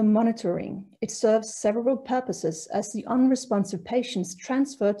regard to the monitoring, it serves several purposes, as the unresponsive patients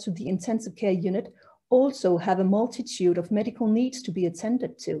transferred to the intensive care unit also have a multitude of medical needs to be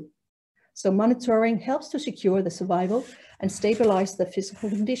attended to. So monitoring helps to secure the survival and stabilize the physical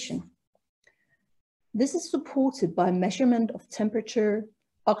condition. This is supported by measurement of temperature,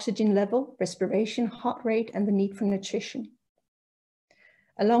 oxygen level, respiration, heart rate, and the need for nutrition.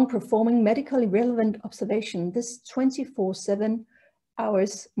 Along performing medically relevant observation, this 24/7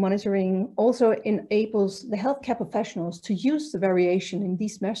 hours monitoring also enables the healthcare professionals to use the variation in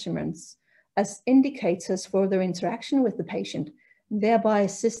these measurements as indicators for their interaction with the patient, thereby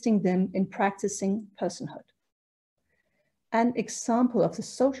assisting them in practicing personhood. An example of the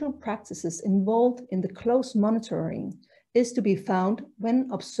social practices involved in the close monitoring is to be found when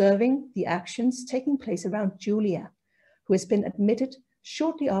observing the actions taking place around Julia, who has been admitted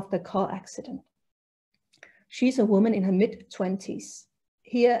shortly after a car accident. She's a woman in her mid-20s.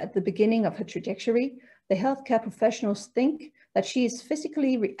 Here at the beginning of her trajectory, the healthcare professionals think that she is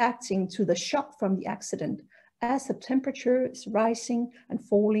physically reacting to the shock from the accident, as her temperature is rising and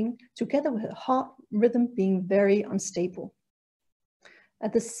falling, together with her heart rhythm being very unstable.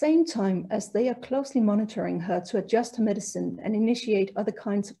 At the same time as they are closely monitoring her to adjust her medicine and initiate other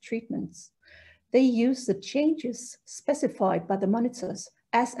kinds of treatments, they use the changes specified by the monitors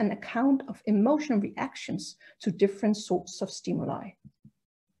as an account of emotional reactions to different sorts of stimuli.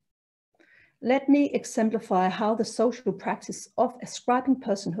 Let me exemplify how the social practice of ascribing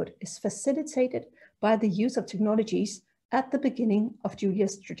personhood is facilitated by the use of technologies at the beginning of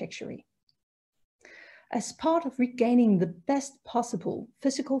Julia's trajectory. As part of regaining the best possible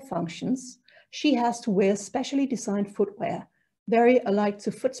physical functions, she has to wear specially designed footwear, very alike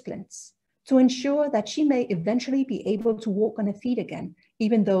to foot splints, to ensure that she may eventually be able to walk on her feet again,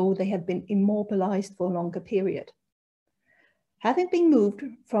 even though they have been immobilized for a longer period. Having been moved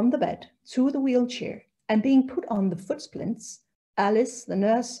from the bed to the wheelchair and being put on the foot splints, Alice, the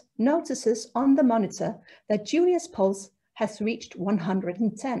nurse, notices on the monitor that Julia's pulse has reached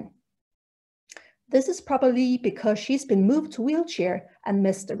 110. This is probably because she's been moved to a wheelchair and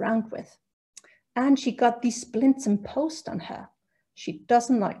messed around with. And she got these splints imposed on her. She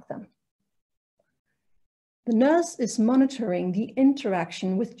doesn't like them. The nurse is monitoring the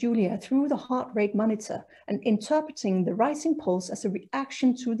interaction with Julia through the heart rate monitor and interpreting the rising pulse as a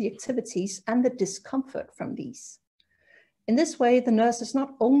reaction to the activities and the discomfort from these. In this way, the nurse is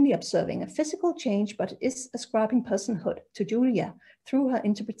not only observing a physical change, but is ascribing personhood to Julia through her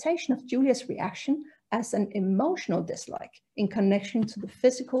interpretation of Julia's reaction as an emotional dislike in connection to the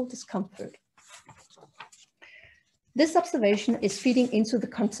physical discomfort. This observation is feeding into the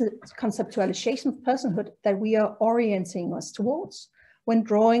conceptualization of personhood that we are orienting us towards when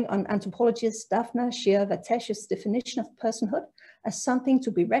drawing on anthropologist Daphna Shea-Vatesh's definition of personhood as something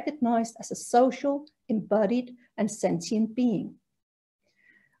to be recognized as a social, embodied, and sentient being.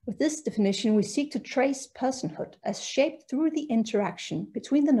 With this definition, we seek to trace personhood as shaped through the interaction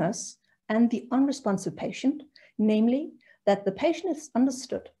between the nurse and the unresponsive patient, namely that the patient is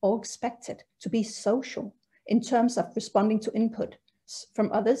understood or expected to be social in terms of responding to input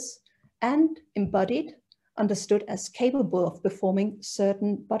from others, and embodied, understood as capable of performing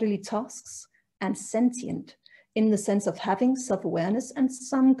certain bodily tasks, and sentient in the sense of having self-awareness and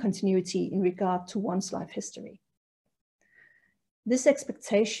some continuity in regard to one's life history. This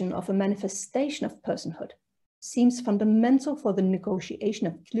expectation of a manifestation of personhood seems fundamental for the negotiation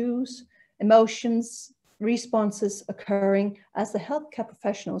of clues, emotions, responses occurring as the healthcare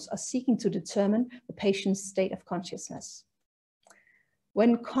professionals are seeking to determine the patient's state of consciousness.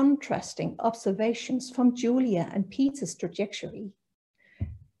 When contrasting observations from Julia and Peter's trajectory,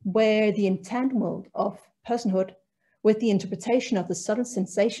 where the entanglement of personhood with the interpretation of the subtle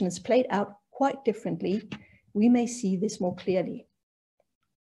sensation is played out quite differently, we may see this more clearly.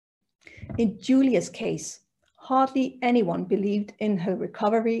 In Julia's case, hardly anyone believed in her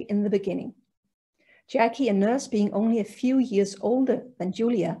recovery in the beginning. Jackie, a nurse being only a few years older than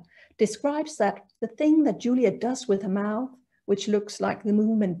Julia, describes that the thing that Julia does with her mouth, which looks like the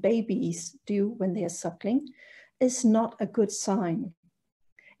movement babies do when they are suckling, is not a good sign.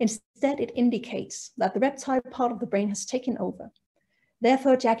 Instead, it indicates that the reptile part of the brain has taken over.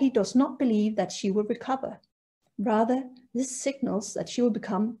 Therefore, Jackie does not believe that she will recover. Rather, this signals that she will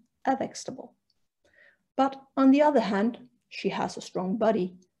become a vegetable. But on the other hand, she has a strong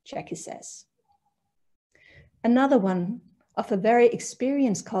body, Jackie says. Another one of a very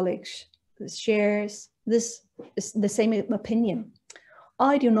experienced colleague shares the same opinion.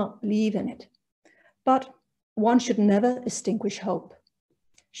 I do not believe in it, but one should never extinguish hope.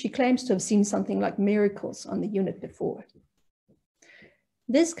 She claims to have seen something like miracles on the unit before.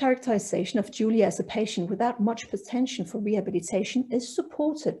 This characterization of Julia as a patient without much potential for rehabilitation is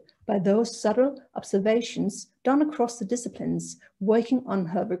supported by those subtle observations done across the disciplines working on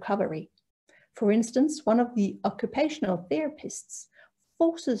her recovery. For instance, one of the occupational therapists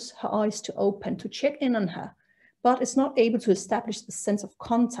forces her eyes to open to check in on her, but is not able to establish the sense of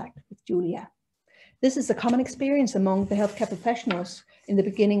contact with Julia. This is a common experience among the healthcare professionals in the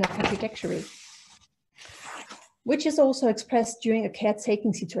beginning of her trajectory, which is also expressed during a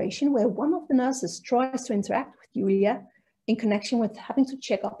caretaking situation where one of the nurses tries to interact with Julia in connection with having to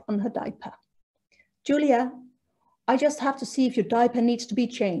check up on her diaper. Julia, I just have to see if your diaper needs to be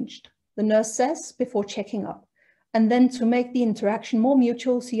changed, the nurse says before checking up. And then to make the interaction more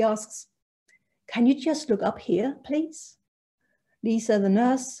mutual, she asks, can you just look up here, please? Lisa, the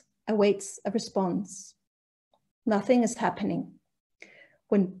nurse, awaits a response. Nothing is happening.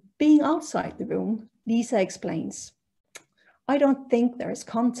 When being outside the room, Lisa explains, I don't think there is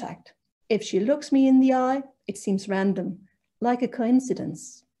contact. If she looks me in the eye, it seems random, like a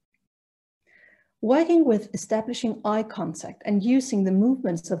coincidence. Working with establishing eye contact and using the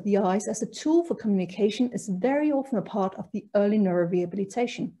movements of the eyes as a tool for communication is very often a part of the early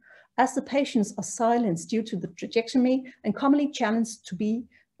neuro-rehabilitation, as the patients are silenced due to the tracheotomy and commonly challenged to be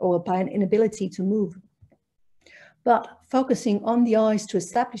or by an inability to move. But focusing on the eyes to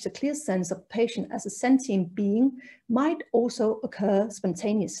establish a clear sense of the patient as a sentient being might also occur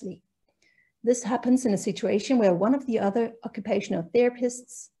spontaneously. This happens in a situation where one of the other occupational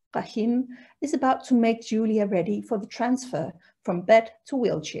therapists, Rahim, is about to make Julia ready for the transfer from bed to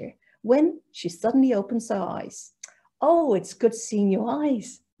wheelchair when she suddenly opens her eyes. "Oh, it's good seeing your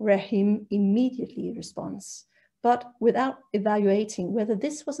eyes," Rahim immediately responds, but without evaluating whether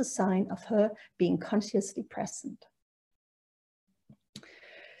this was a sign of her being consciously present.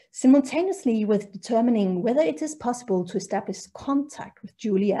 Simultaneously with determining whether it is possible to establish contact with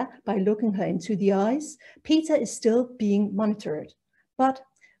Julia by looking her into the eyes, Peter is still being monitored, but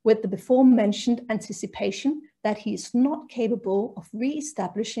with the before mentioned anticipation that he is not capable of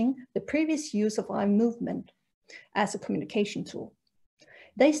re-establishing the previous use of eye movement as a communication tool.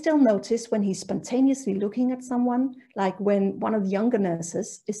 They still notice when he's spontaneously looking at someone, like when one of the younger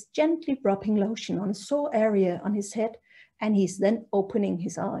nurses is gently rubbing lotion on a sore area on his head, and he's then opening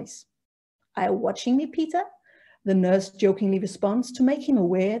his eyes. "Are you watching me, Peter?" The nurse jokingly responds to make him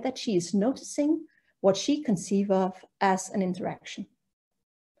aware that she is noticing what she conceives of as an interaction.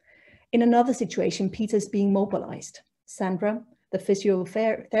 In another situation, Peter is being mobilized. Sandra, the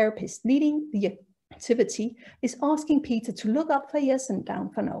physiotherapist leading the activity, is asking Peter to look up for yes and down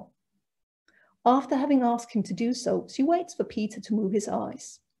for no. After having asked him to do so, she waits for Peter to move his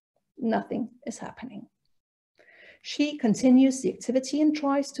eyes. Nothing is happening. She continues the activity and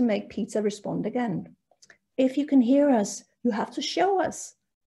tries to make Peter respond again. "If you can hear us, you have to show us."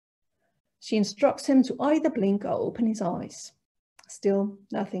 She instructs him to either blink or open his eyes. Still,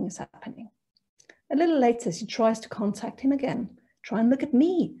 nothing is happening. A little later, she tries to contact him again. "Try and look at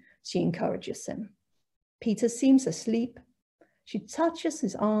me," she encourages him. Peter seems asleep. She touches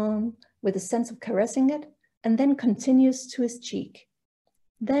his arm with a sense of caressing it and then continues to his cheek.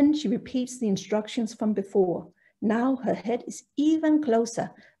 Then she repeats the instructions from before. Now her head is even closer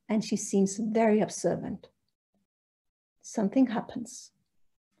and she seems very observant. Something happens.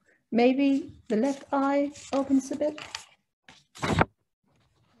 Maybe the left eye opens a bit,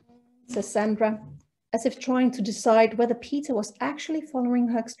 says Sandra, as if trying to decide whether Peter was actually following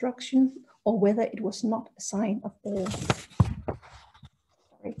her instruction or whether it was not a sign of awe.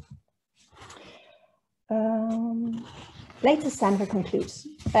 Sorry. Later, Sandra concludes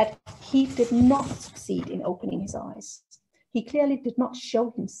that he did not succeed in opening his eyes. He clearly did not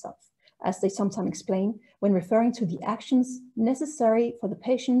show himself, as they sometimes explain when referring to the actions necessary for the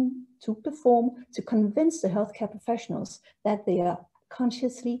patient to perform to convince the healthcare professionals that they are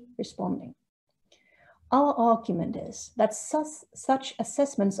consciously responding. Our argument is that such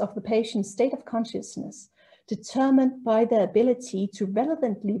assessments of the patient's state of consciousness, determined by their ability to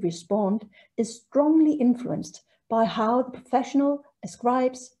relevantly respond, is strongly influenced by how the professional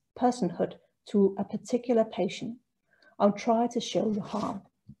ascribes personhood to a particular patient. I'll try to show you how.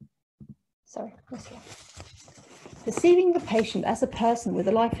 Sorry, perceiving the patient as a person with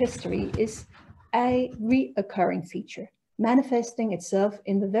a life history is a reoccurring feature, manifesting itself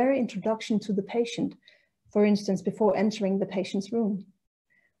in the very introduction to the patient, for instance, before entering the patient's room.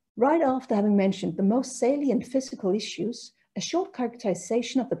 Right after having mentioned the most salient physical issues, a short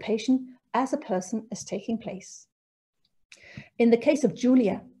characterization of the patient as a person is taking place. In the case of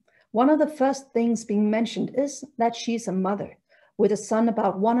Julia, one of the first things being mentioned is that she is a mother with a son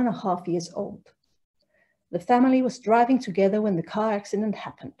about 1.5 years old. The family was driving together when the car accident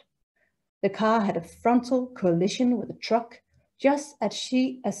happened. The car had a frontal collision with a truck, just as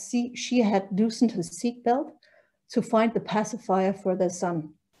she had loosened her seatbelt to find the pacifier for their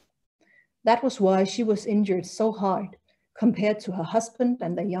son. That was why she was injured so hard compared to her husband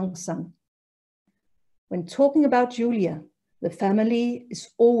and their young son. When talking about Julia, the family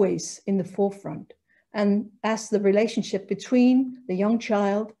is always in the forefront, and as the relationship between the young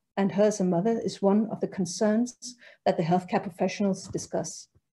child and her as a mother is one of the concerns that the healthcare professionals discuss.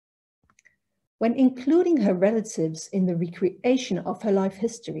 When including her relatives in the recreation of her life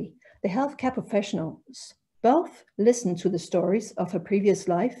history, the healthcare professionals both listen to the stories of her previous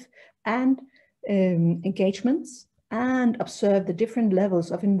life and engagements and observe the different levels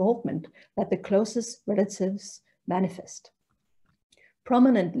of involvement that the closest relatives manifest.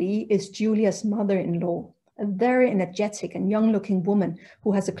 Prominently is Julia's mother-in-law, a very energetic and young-looking woman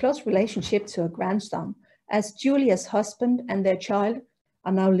who has a close relationship to her grandson, as Julia's husband and their child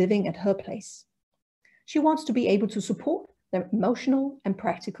are now living at her place. She wants to be able to support their emotional and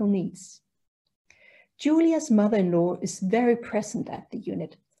practical needs. Julia's mother-in-law is very present at the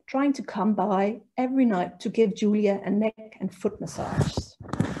unit, trying to come by every night to give Julia a neck and foot massage.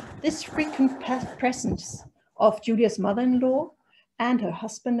 This frequent presence of Julia's mother-in-law and her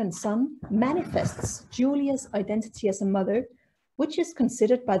husband and son manifests Julia's identity as a mother, which is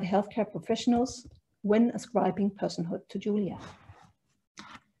considered by the healthcare professionals when ascribing personhood to Julia.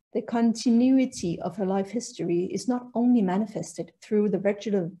 The continuity of her life history is not only manifested through the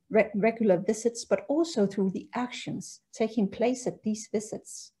regular visits, but also through the actions taking place at these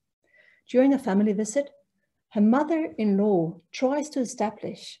visits. During a family visit, her mother-in-law tries to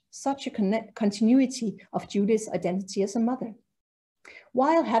establish such a continuity of Julia's identity as a mother.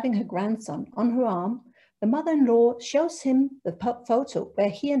 While having her grandson on her arm, the mother-in-law shows him the photo where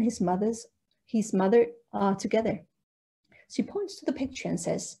he and his mother are together. She points to the picture and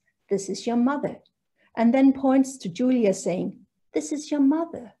says, "This is your mother," and then points to Julia saying, "This is your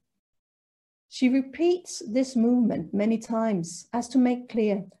mother." She repeats this movement many times as to make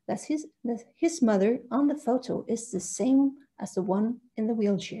clear that his mother on the photo is the same as the one in the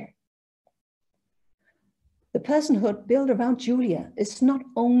wheelchair. The personhood built around Julia is not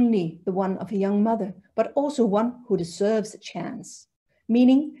only the one of a young mother, but also one who deserves a chance,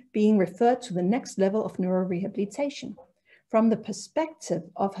 meaning being referred to the next level of neuro-rehabilitation. From the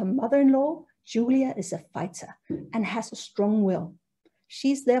perspective of her mother-in-law, Julia is a fighter and has a strong will.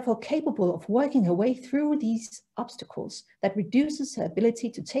 She's therefore capable of working her way through these obstacles that reduces her ability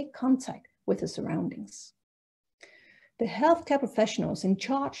to take contact with her surroundings. The healthcare professionals in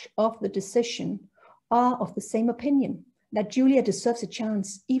charge of the decision are of the same opinion, that Julia deserves a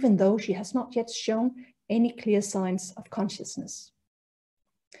chance, even though she has not yet shown any clear signs of consciousness.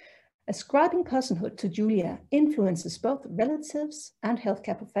 Ascribing personhood to Julia influences both relatives and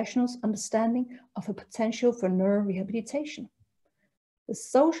healthcare professionals' understanding of her potential for neuro-rehabilitation. The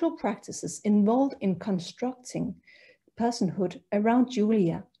social practices involved in constructing personhood around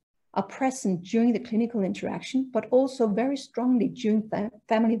Julia are present during the clinical interaction, but also very strongly during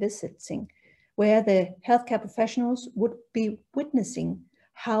family visiting, where the healthcare professionals would be witnessing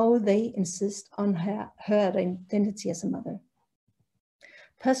how they insist on her identity as a mother.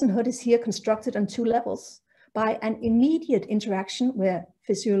 Personhood is here constructed on two levels: by an immediate interaction where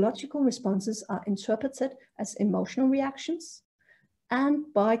physiological responses are interpreted as emotional reactions,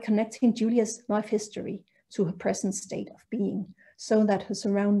 and by connecting Julia's life history to her present state of being, so that her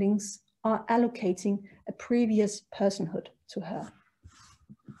surroundings are allocating a previous personhood to her.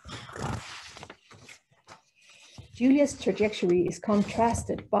 Julia's trajectory is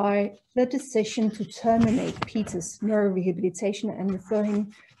contrasted by the decision to terminate Peter's neurorehabilitation and refer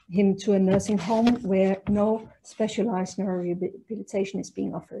him to a nursing home where no specialized neurorehabilitation is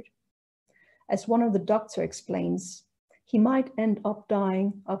being offered. As one of the doctors explains, he might end up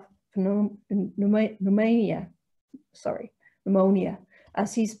dying of pneumonia,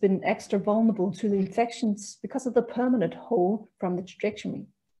 as he's been extra vulnerable to the infections because of the permanent hole from the trajectory.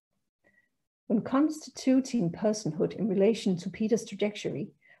 When constituting personhood in relation to Peter's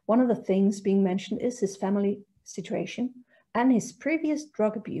trajectory, one of the things being mentioned is his family situation and his previous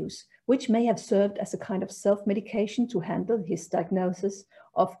drug abuse, which may have served as a kind of self-medication to handle his diagnosis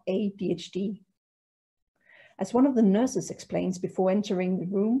of ADHD. As one of the nurses explains before entering the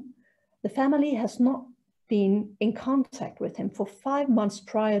room, the family has not been in contact with him for 5 months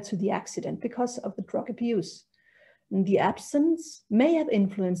prior to the accident because of the drug abuse. The absence may have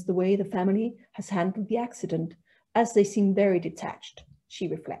influenced the way the family has handled the accident, as they seem very detached, she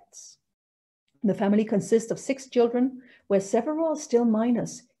reflects. The family consists of 6 children, where several are still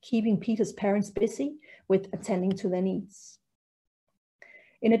minors, keeping Peter's parents busy with attending to their needs.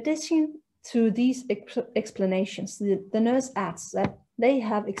 In addition to these explanations, the nurse adds that they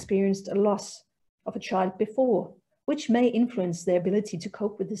have experienced a loss of a child before, which may influence their ability to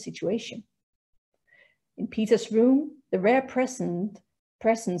cope with the situation. In Peter's room, the rare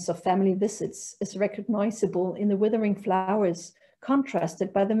presence of family visits is recognizable in the withering flowers,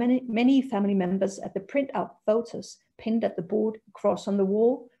 contrasted by the many family members at the printout photos pinned at the board across on the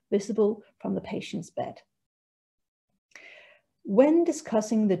wall, visible from the patient's bed. When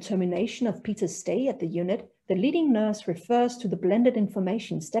discussing the termination of Peter's stay at the unit, the leading nurse refers to the blended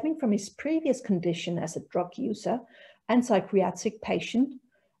information stemming from his previous condition as a drug user and psychiatric patient,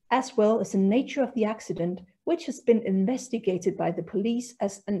 as well as the nature of the accident, which has been investigated by the police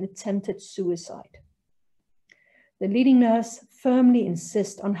as an attempted suicide. The leading nurse firmly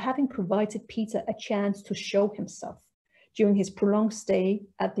insists on having provided Peter a chance to show himself during his prolonged stay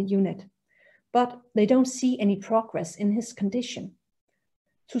at the unit, but they don't see any progress in his condition.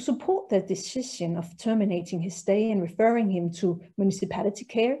 To support their decision of terminating his stay and referring him to municipality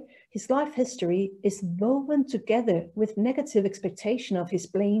care, his life history is woven together with negative expectation of his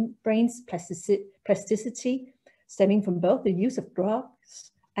brain's plasticity, stemming from both the use of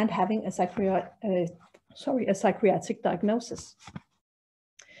drugs and having a psychiatric diagnosis.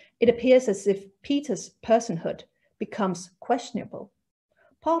 It appears as if Peter's personhood becomes questionable,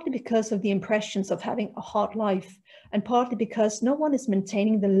 partly because of the impressions of having a hard life, and partly because no one is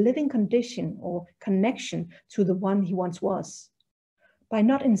maintaining the living condition or connection to the one he once was. By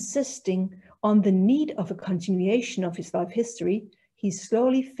not insisting on the need of a continuation of his life history, he's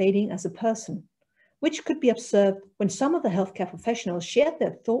slowly fading as a person, which could be observed when some of the healthcare professionals shared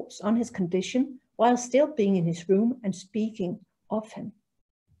their thoughts on his condition while still being in his room and speaking of him.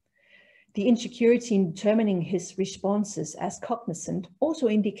 The insecurity in determining his responses as cognizant also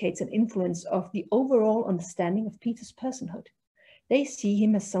indicates an influence of the overall understanding of Peter's personhood. They see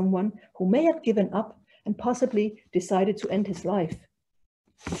him as someone who may have given up and possibly decided to end his life.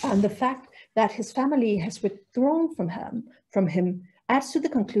 And the fact that his family has withdrawn from him adds to the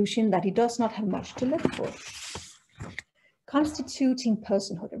conclusion that he does not have much to live for. Constituting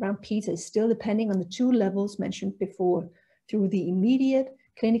personhood around Peter is still depending on the two levels mentioned before, through the immediate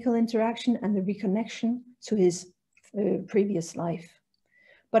clinical interaction and the reconnection to his previous life.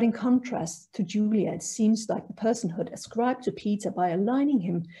 But in contrast to Julia, it seems like the personhood ascribed to Peter by aligning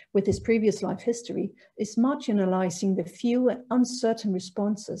him with his previous life history is marginalizing the few and uncertain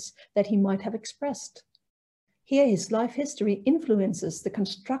responses that he might have expressed. Here, his life history influences the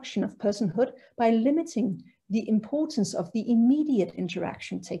construction of personhood by limiting the importance of the immediate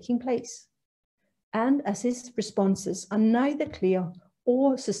interaction taking place. And as his responses are neither clear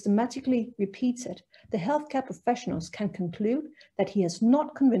or systematically repeated, the healthcare professionals can conclude that he has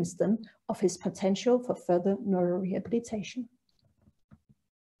not convinced them of his potential for further neuro-rehabilitation.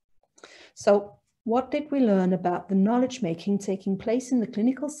 So, what did we learn about the knowledge making taking place in the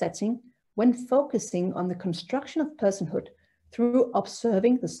clinical setting when focusing on the construction of personhood through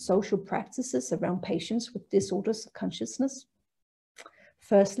observing the social practices around patients with disorders of consciousness?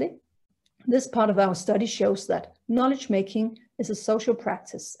 Firstly, this part of our study shows that knowledge making is a social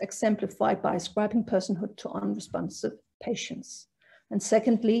practice exemplified by ascribing personhood to unresponsive patients. And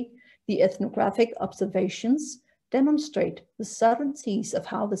secondly, the ethnographic observations demonstrate the subtleties of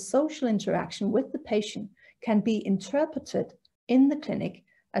how the social interaction with the patient can be interpreted in the clinic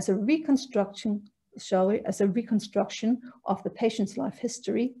as a reconstruction of the patient's life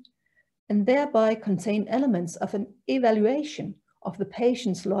history, and thereby contain elements of an evaluation of the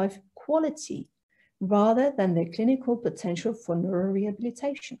patient's life quality rather than their clinical potential for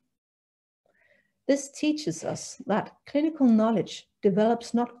neurorehabilitation. This teaches us that clinical knowledge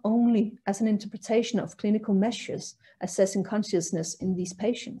develops not only as an interpretation of clinical measures assessing consciousness in these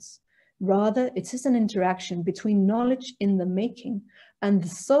patients, rather it is an interaction between knowledge in the making and the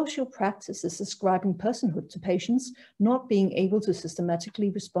social practices ascribing personhood to patients not being able to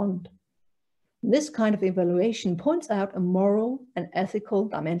systematically respond. This kind of evaluation points out a moral and ethical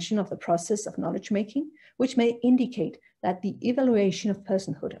dimension of the process of knowledge making, which may indicate that the evaluation of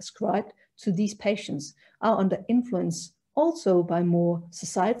personhood ascribed to these patients are under influence also by more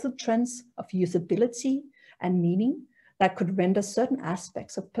societal trends of usability and meaning that could render certain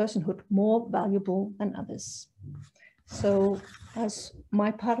aspects of personhood more valuable than others. So as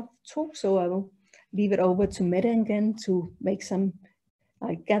my part of the talk, so I will leave it over to Mette again to make some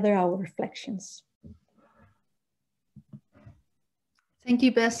gather our reflections. Thank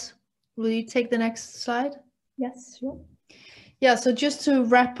you, Bess. Will you take the next slide? Yes, sure. Yeah, so just to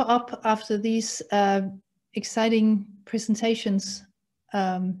wrap up after these exciting presentations,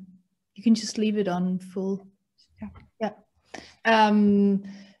 you can just leave it on full. Yeah.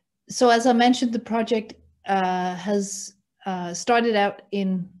 So as I mentioned, the project has started out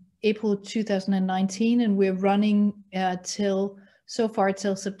in April 2019, and we're running so far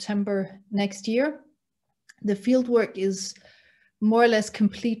till September next year. The fieldwork is more or less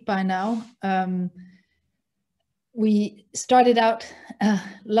complete by now. We started out,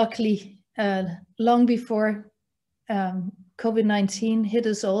 luckily, long before COVID-19 hit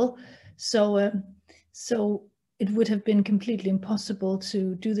us all. So it would have been completely impossible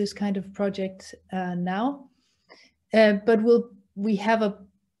to do this kind of project now. But we have a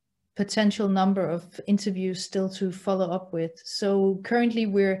potential number of interviews still to follow up with. So currently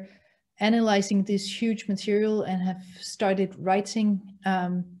we're analyzing this huge material and have started writing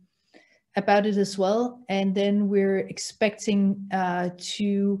about it as well. And then we're expecting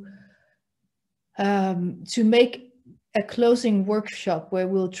to make a closing workshop where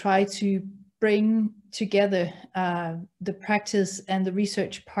we'll try to bring together the practice and the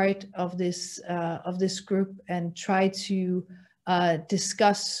research part of this group and try to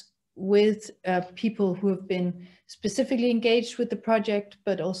discuss with people who have been specifically engaged with the project,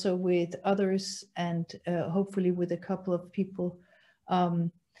 but also with others, and hopefully with a couple of people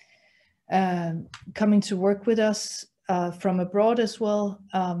coming to work with us from abroad as well.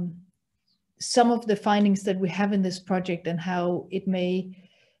 Some of the findings that we have in this project and how it may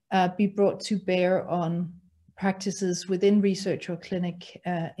be brought to bear on practices within research or clinic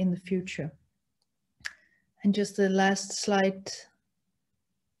in the future. And just the last slide.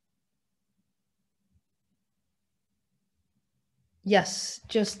 Yes,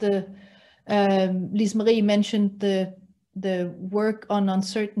 just the Lise Marie mentioned the work on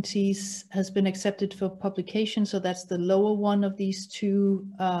uncertainties has been accepted for publication. So that's the lower one of these two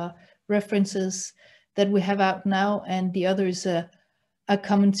references that we have out now, and the other is a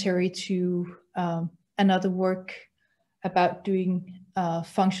commentary to another work about doing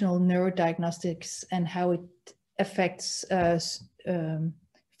functional neurodiagnostics and how it affects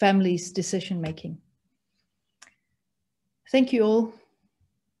families' decision making. Thank you all.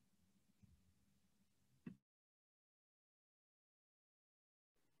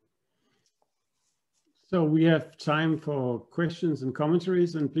 So we have time for questions and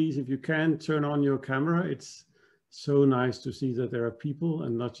commentaries, and please, if you can, turn on your camera. It's so nice to see that there are people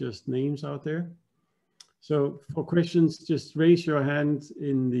and not just names out there. So for questions, just raise your hand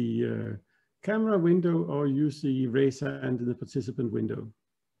in the camera window or use the raise hand in the participant window.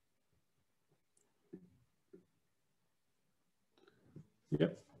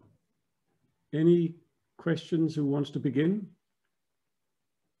 Yep. Any questions? Who wants to begin?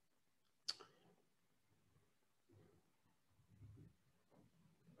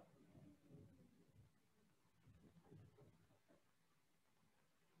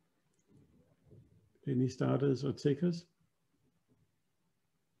 Any starters or takers?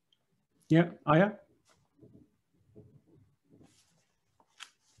 Yeah, Aya?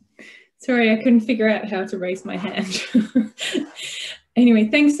 Sorry, I couldn't figure out how to raise my hand. Anyway,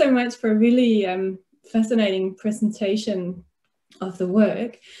 thanks so much for a really fascinating presentation of the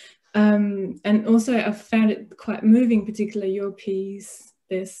work. And also I found it quite moving, particularly your piece,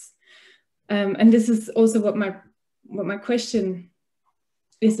 this. And this is also what my question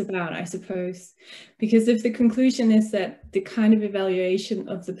is about, I suppose. Because if the conclusion is that the kind of evaluation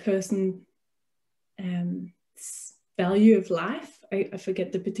of the person's value of life, I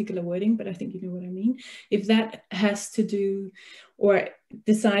forget the particular wording, but I think you know what I mean. If that has to do or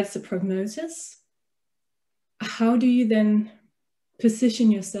decides the prognosis, how do you then position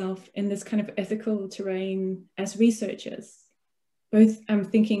yourself in this kind of ethical terrain as researchers? Both I'm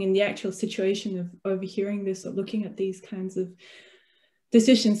thinking in the actual situation of overhearing this or looking at these kinds of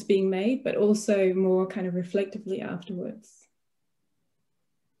decisions being made, but also more kind of reflectively afterwards.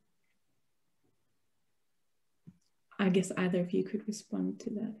 I guess either of you could respond to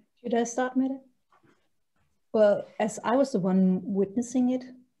that. Should I start, Mette? Well, as I was the one witnessing it,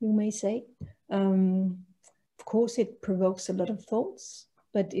 you may say, of course it provokes a lot of thoughts,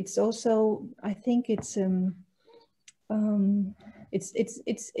 but it's also, I think it's in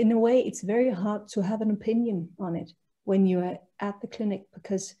a way, it's very hard to have an opinion on it when you are at the clinic,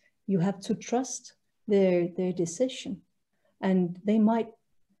 because you have to trust their decision, and they might,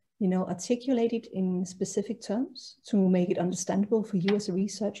 you know, articulate it in specific terms to make it understandable for you as a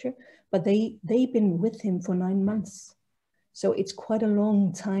researcher, but they've been with him for 9 months. So it's quite a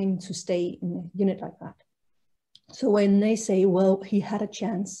long time to stay in a unit like that. So when they say, well, he had a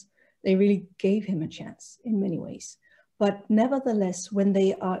chance, they really gave him a chance in many ways. But nevertheless, when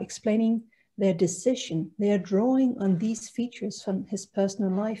they are explaining their decision, they are drawing on these features from his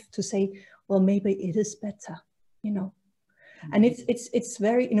personal life to say, well, maybe it is better, you know. And it's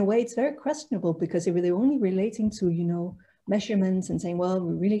very, in a way, it's very questionable, because if they're only relating to, you know, measurements and saying, well,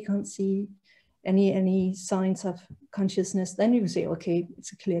 we really can't see any signs of consciousness, then you say, okay,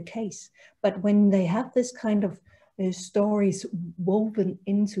 it's a clear case. But when they have this kind of stories woven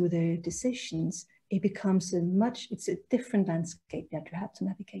into their decisions, it becomes it's a different landscape that you have to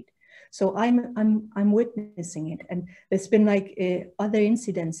navigate. So I'm witnessing it, and there's been like other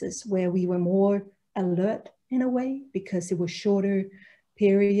incidences where we were more alert in a way, because it was shorter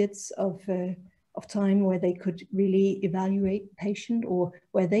periods of time where they could really evaluate the patient, or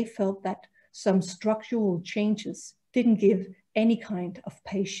where they felt that some structural changes didn't give any kind of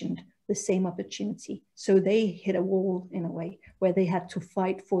patient the same opportunity. So they hit a wall in a way where they had to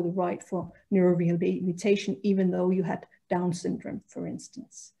fight for the right for neuro-rehabilitation, even though you had Down syndrome, for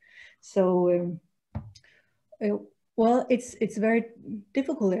instance. So Well, it's a very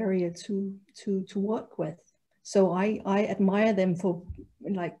difficult area to work with. So I admire them for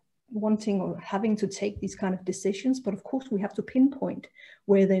like wanting or having to take these kind of decisions, but of course we have to pinpoint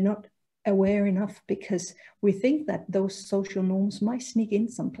where they're not aware enough, because we think that those social norms might sneak in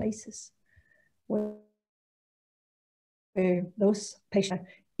some places where those patients are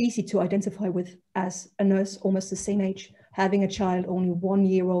easy to identify with as a nurse almost the same age, having a child only 1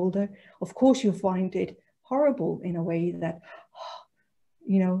 year older. Of course you find it horrible in a way that,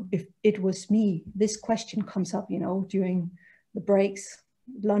 you know, if it was me, this question comes up, you know, during the breaks,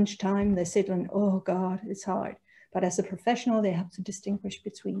 lunchtime, they sit and, oh God, it's hard. But as a professional, they have to distinguish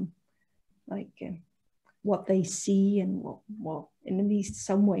between like what they see and what in at least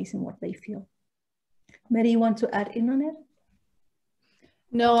some ways in what they feel. Mette, you want to add in on it?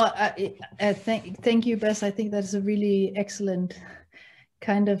 No, thank you, Bess. I think that's a really excellent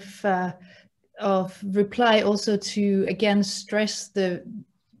kind of reply, also to again stress the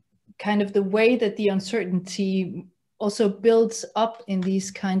kind of the way that the uncertainty also builds up in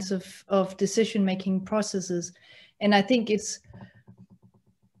these kinds of decision-making processes. And I think it's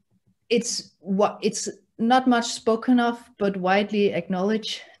not much spoken of, but widely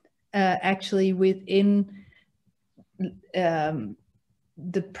acknowledged actually within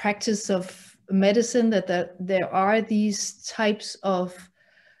the practice of medicine, that there are these types of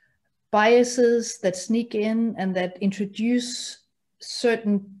biases that sneak in and that introduce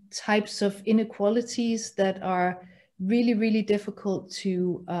certain types of inequalities that are really, really difficult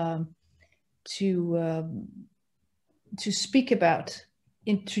to speak about,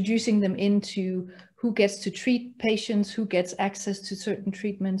 introducing them into who gets to treat patients, who gets access to certain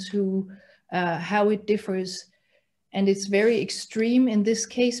treatments, how it differs. And it's very extreme in this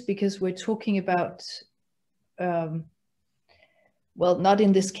case because we're talking about, well, not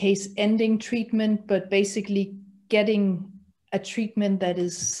in this case ending treatment, but basically getting a treatment that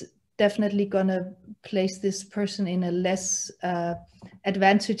is definitely gonna place this person in a less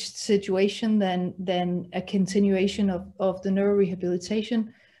advantaged situation than a continuation of the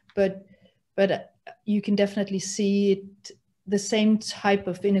neuro-rehabilitation. But you can definitely see it, the same type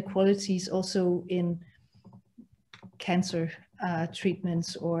of inequalities also in cancer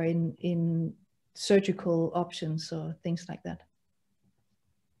treatments or in surgical options or things like that.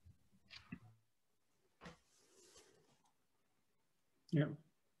 Yeah.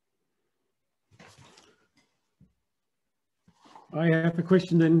 I have a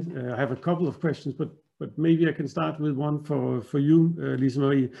question then. I have a couple of questions, but maybe I can start with one for you, Lise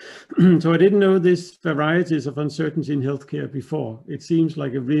Marie. So I didn't know this varieties of uncertainty in healthcare before. It seems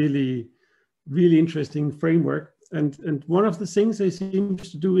like a really, really interesting framework. And one of the things they seem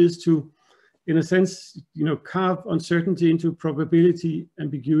to do is to, in a sense, you know, carve uncertainty into probability,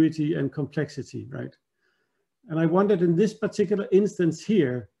 ambiguity, and complexity, right? And I wondered in this particular instance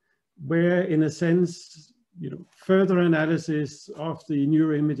here, where in a sense, you know, further analysis of the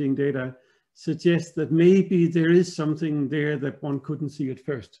neuroimaging data suggests that maybe there is something there that one couldn't see at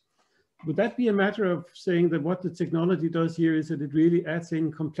first. Would that be a matter of saying that what the technology does here is that it really adds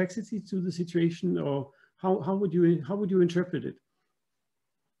in complexity to the situation, or how would you interpret it?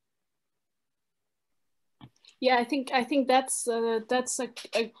 Yeah, I think that's a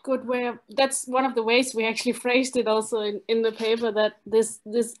good way of, that's one of the ways we actually phrased it also in the paper, that this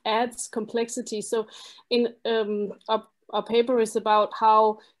adds complexity. So in our paper is about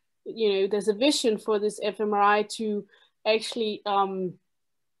how, you know, there's a vision for this fMRI to actually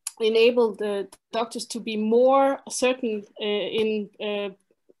enable the doctors to be more certain in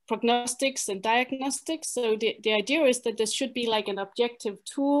prognostics and diagnostics. So the idea is that there should be like an objective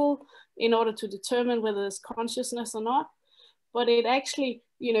tool in order to determine whether there's consciousness or not. But it actually,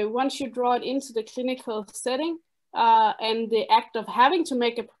 you know, once you draw it into the clinical setting and the act of having to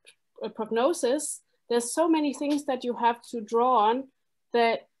make a prognosis, there's so many things that you have to draw on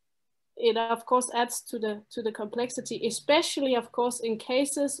that it of course adds to the complexity, especially of course in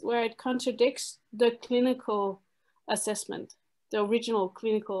cases where it contradicts the clinical assessment, the original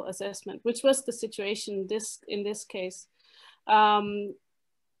clinical assessment, which was the situation in this case.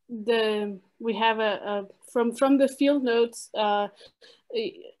 We have from the field notes, the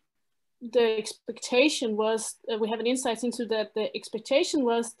expectation was, we have an insight into that. The expectation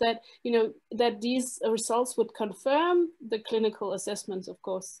was that, you know, that these results would confirm the clinical assessments, of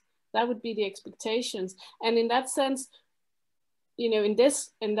course. That would be the expectations. And in that sense, you know, in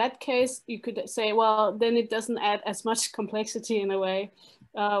that case, you could say, well, then it doesn't add as much complexity in a way.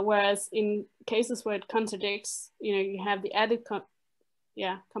 Whereas in cases where it contradicts, you know, you have the added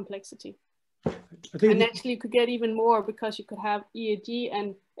complexity. And actually you could get even more, because you could have EEG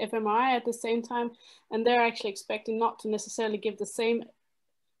and fMRI at the same time, and they're actually expecting not to necessarily give the same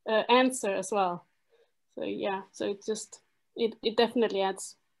answer as well. So yeah, so it just, it definitely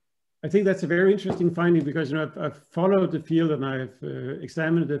adds. I think that's a very interesting finding, because I've followed the field and I've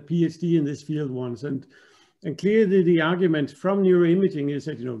examined a PhD in this field once, and clearly the argument from neuroimaging is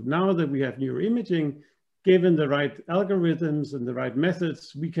that now that we have neuroimaging, given the right algorithms and the right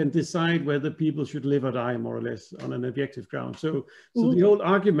methods, we can decide whether people should live or die, more or less, on an objective ground. So the whole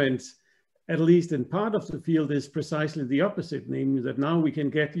argument, at least in part of the field, is precisely the opposite, namely that now we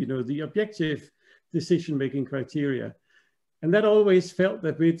can get the objective decision-making criteria. And that always felt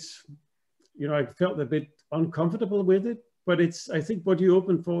a bit, I felt a bit uncomfortable with it, but I think what you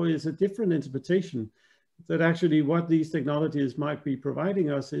open for is a different interpretation, that actually what these technologies might be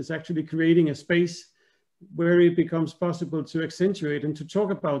providing us is actually creating a space where it becomes possible to accentuate and to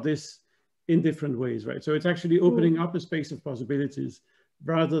talk about this in different ways, right? So it's actually opening up a space of possibilities,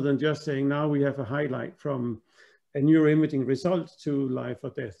 rather than just saying, now we have a highlight from a neuroimaging result to life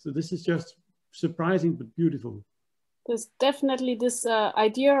or death. So this is just surprising but beautiful. There's definitely this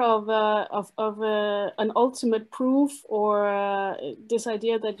idea of an ultimate proof, or this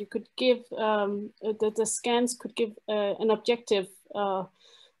idea that you could give, that the scans could give an objective,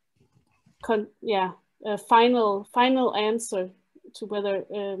 final answer to whether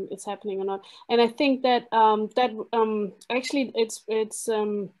it's happening or not. And I think that actually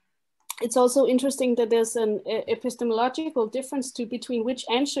it's also interesting that there's an epistemological difference between which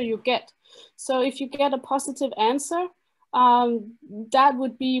answer you get. So if you get a positive answer, that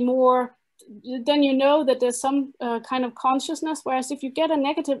would be more, then you know that there's some kind of consciousness, whereas if you get a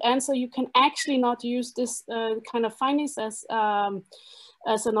negative answer, you can actually not use this kind of findings as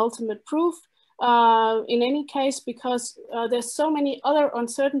an ultimate proof. In any case, because there's so many other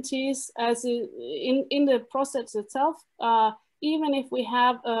uncertainties as in the process itself. Even if we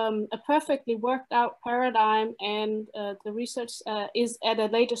have a perfectly worked out paradigm, and the research is at a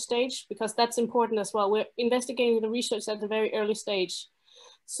later stage, because that's important as well. We're investigating the research at the very early stage.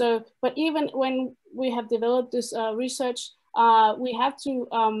 So, but even when we have developed this research, we have to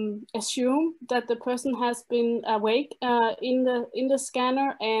assume that the person has been awake in the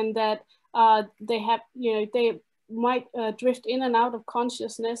scanner, and that they have, they might drift in and out of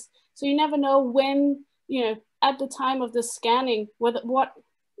consciousness. So you never know when, at the time of the scanning, what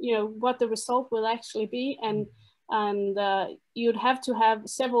the result will actually be, and you'd have to have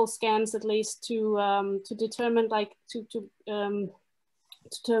several scans at least to determine,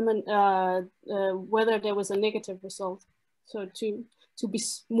 determine whether there was a negative result. So to be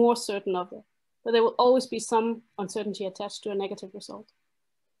more certain of it, but there will always be some uncertainty attached to a negative result.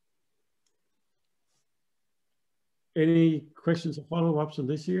 Any questions or follow-ups on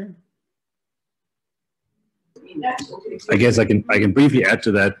this here? I guess I can briefly add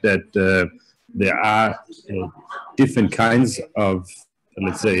to that there are different kinds of,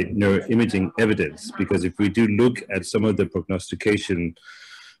 let's say, neuroimaging evidence, because if we do look at some of the prognostication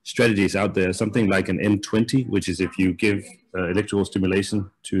strategies out there, something like an N20, which is if you give electrical stimulation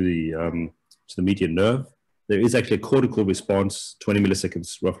to the median nerve, there is actually a cortical response 20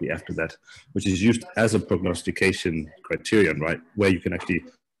 milliseconds roughly after that, which is used as a prognostication criterion, right? Where you can actually,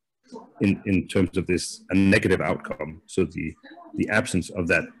 in terms of this, a negative outcome. So the absence of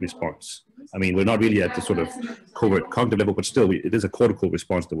that response. I mean, we're not really at the sort of covert cognitive level, but still it is a cortical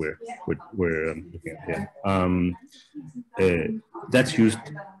response that we're looking at here. That's used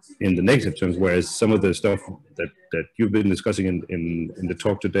in the negative terms, whereas some of the stuff that you've been discussing in the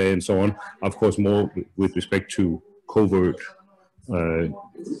talk today and so on, of course, more with respect to covert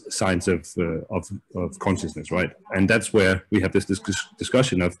signs of consciousness, right? And that's where we have this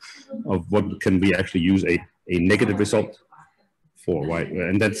discussion of what can we actually use a negative result for, right?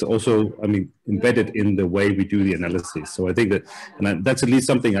 And that's also, I mean, embedded in the way we do the analysis. So I think that, and that's at least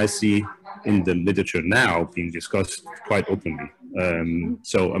something I see in the literature now being discussed quite openly.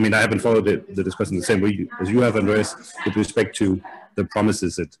 So, I mean, I haven't followed the discussion the same way as you have, Andreas, with respect to the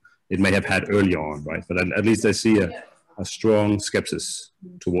promises that it may have had early on, right? But at least I see a strong skepsis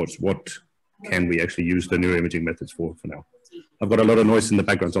towards what can we actually use the neuroimaging methods for now. I've got a lot of noise in the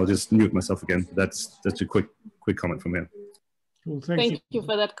background, so I'll just mute myself again. That's a quick comment from here. Cool, thank you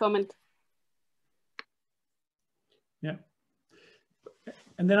for that comment. Yeah.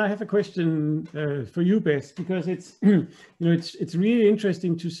 And then I have a question for you, Beth, because it's, it's really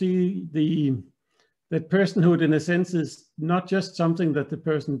interesting to see that personhood, in a sense, is not just something that the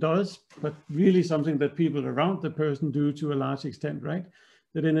person does, but really something that people around the person do to a large extent, right?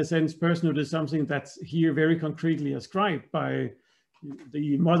 That in a sense, personhood is something that's here very concretely ascribed by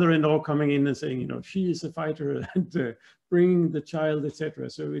the mother-in-law coming in and saying, you know, she is a fighter and bringing the child, etc.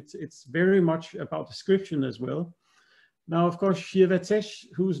 So it's very much about description as well. Now, of course, Shirvatesh,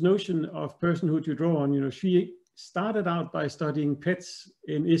 whose notion of personhood you draw on, you know, she started out by studying pets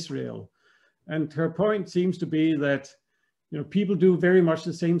in Israel. And her point seems to be that, you know, people do very much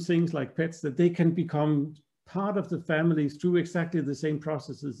the same things like pets, that they can become part of the family through exactly the same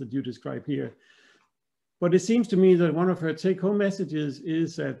processes that you describe here. But it seems to me that one of her take-home messages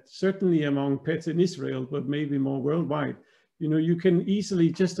is that certainly among pets in Israel, but maybe more worldwide, you know, you can easily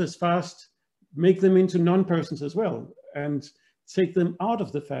just as fast make them into non-persons as well, and take them out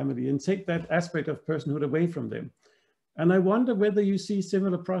of the family and take that aspect of personhood away from them. And I wonder whether you see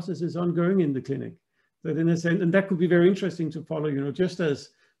similar processes ongoing in the clinic, that in a sense, and that could be very interesting to follow, you know, just as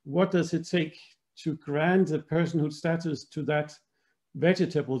what does it take to grant a personhood status to that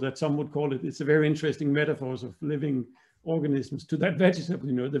vegetable, that some would call it, it's a very interesting metaphors of living organisms, to that vegetable,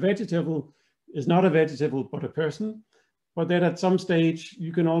 you know, the vegetable is not a vegetable, but a person, but then at some stage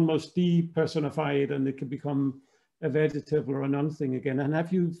you can almost depersonify it and it can become a vegetable or a non-thing again. And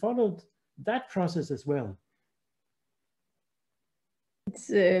have you followed that process as well? It's,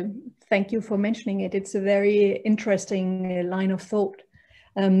 thank you for mentioning it. It's a very interesting line of thought.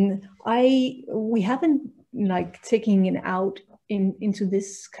 We haven't like taken it out into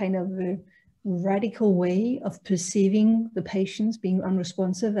this kind of radical way of perceiving the patients being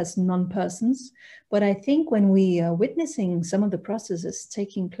unresponsive as non-persons. But I think when we are witnessing some of the processes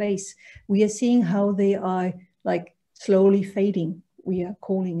taking place, we are seeing how they are like slowly fading, we are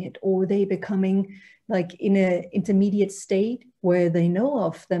calling it, or they becoming like in an intermediate state where they know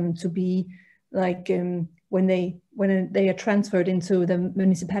of them to be like when they are transferred into the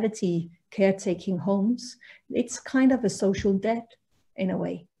municipality caretaking homes, it's kind of a social debt in a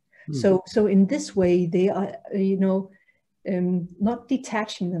way. Mm-hmm. So in this way, they are, you know, not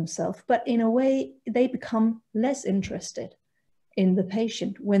detaching themselves, but in a way they become less interested in the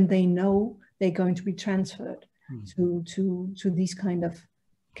patient when they know they're going to be transferred to these kind of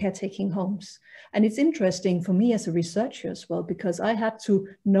caretaking homes. And it's interesting for me as a researcher as well, because I had to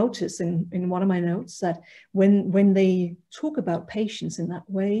notice in one of my notes that when they talk about patients in that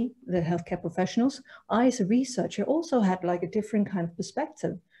way, the healthcare professionals, I as a researcher also had like a different kind of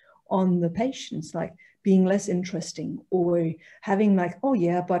perspective on the patients, like being less interesting or having like, oh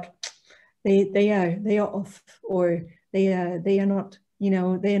yeah, but they are off, or they are not, you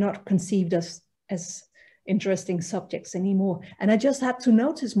know, they are not conceived as interesting subjects anymore. And I just had to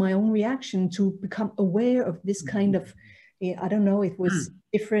notice my own reaction to become aware of this kind of, I don't know if it was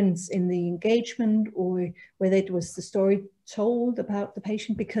difference in the engagement or whether it was the story told about the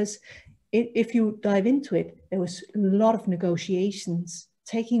patient, because if you dive into it, there was a lot of negotiations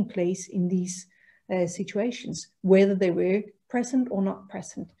taking place in these situations, whether they were present or not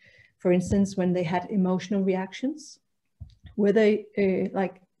present. For instance, when they had emotional reactions, whether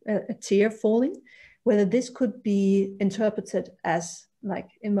like a tear falling, whether this could be interpreted as like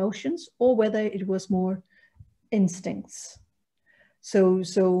emotions or whether it was more instincts. So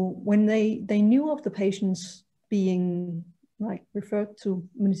when they knew of the patients being like referred to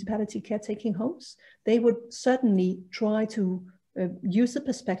municipality caretaking homes, they would certainly try to use the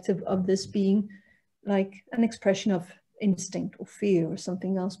perspective of this being like an expression of instinct or fear or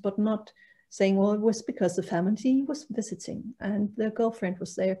something else, but not saying, well, it was because the family was visiting and the girlfriend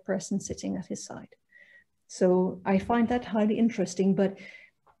was there present sitting at his side. So I find that highly interesting, but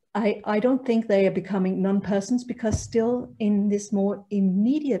I don't think they are becoming non-persons, because still in this more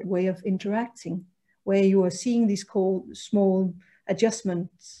immediate way of interacting, where you are seeing these small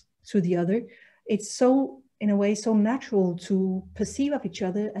adjustments to the other, it's so, in a way, so natural to perceive of each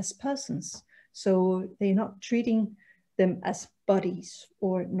other as persons. So they're not treating them as bodies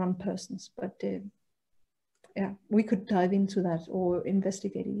or non-persons, but yeah, we could dive into that or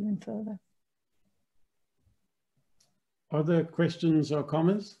investigate it even further. Other questions or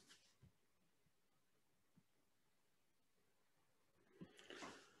comments?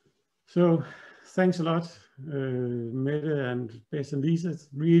 So thanks a lot, Mette and Bess and Lise. It's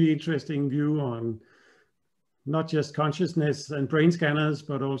really interesting view on not just consciousness and brain scanners,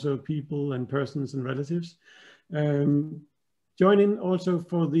 but also people and persons and relatives. Join in also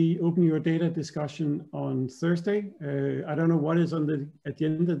for the Open Your Data discussion on Thursday. I don't know what is on the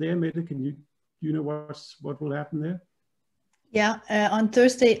agenda there, Mette. Can you know what will happen there? Yeah, on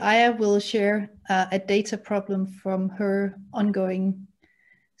Thursday, Aya will share a data problem from her ongoing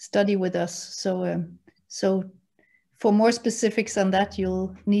study with us. So for more specifics on that,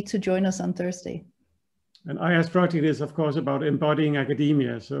 you'll need to join us on Thursday. And Aya's project is, of course, about embodying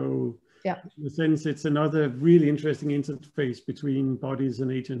academia. So Yeah. In a sense, it's another really interesting interface between bodies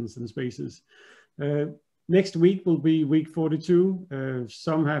and agents and spaces. Next week will be week 42.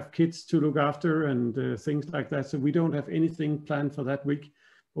 Some have kids to look after and things like that. So we don't have anything planned for that week,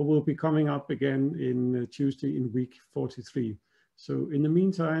 but we'll be coming up again in Tuesday in week 43. So in the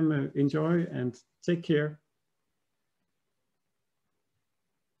meantime, enjoy and take care.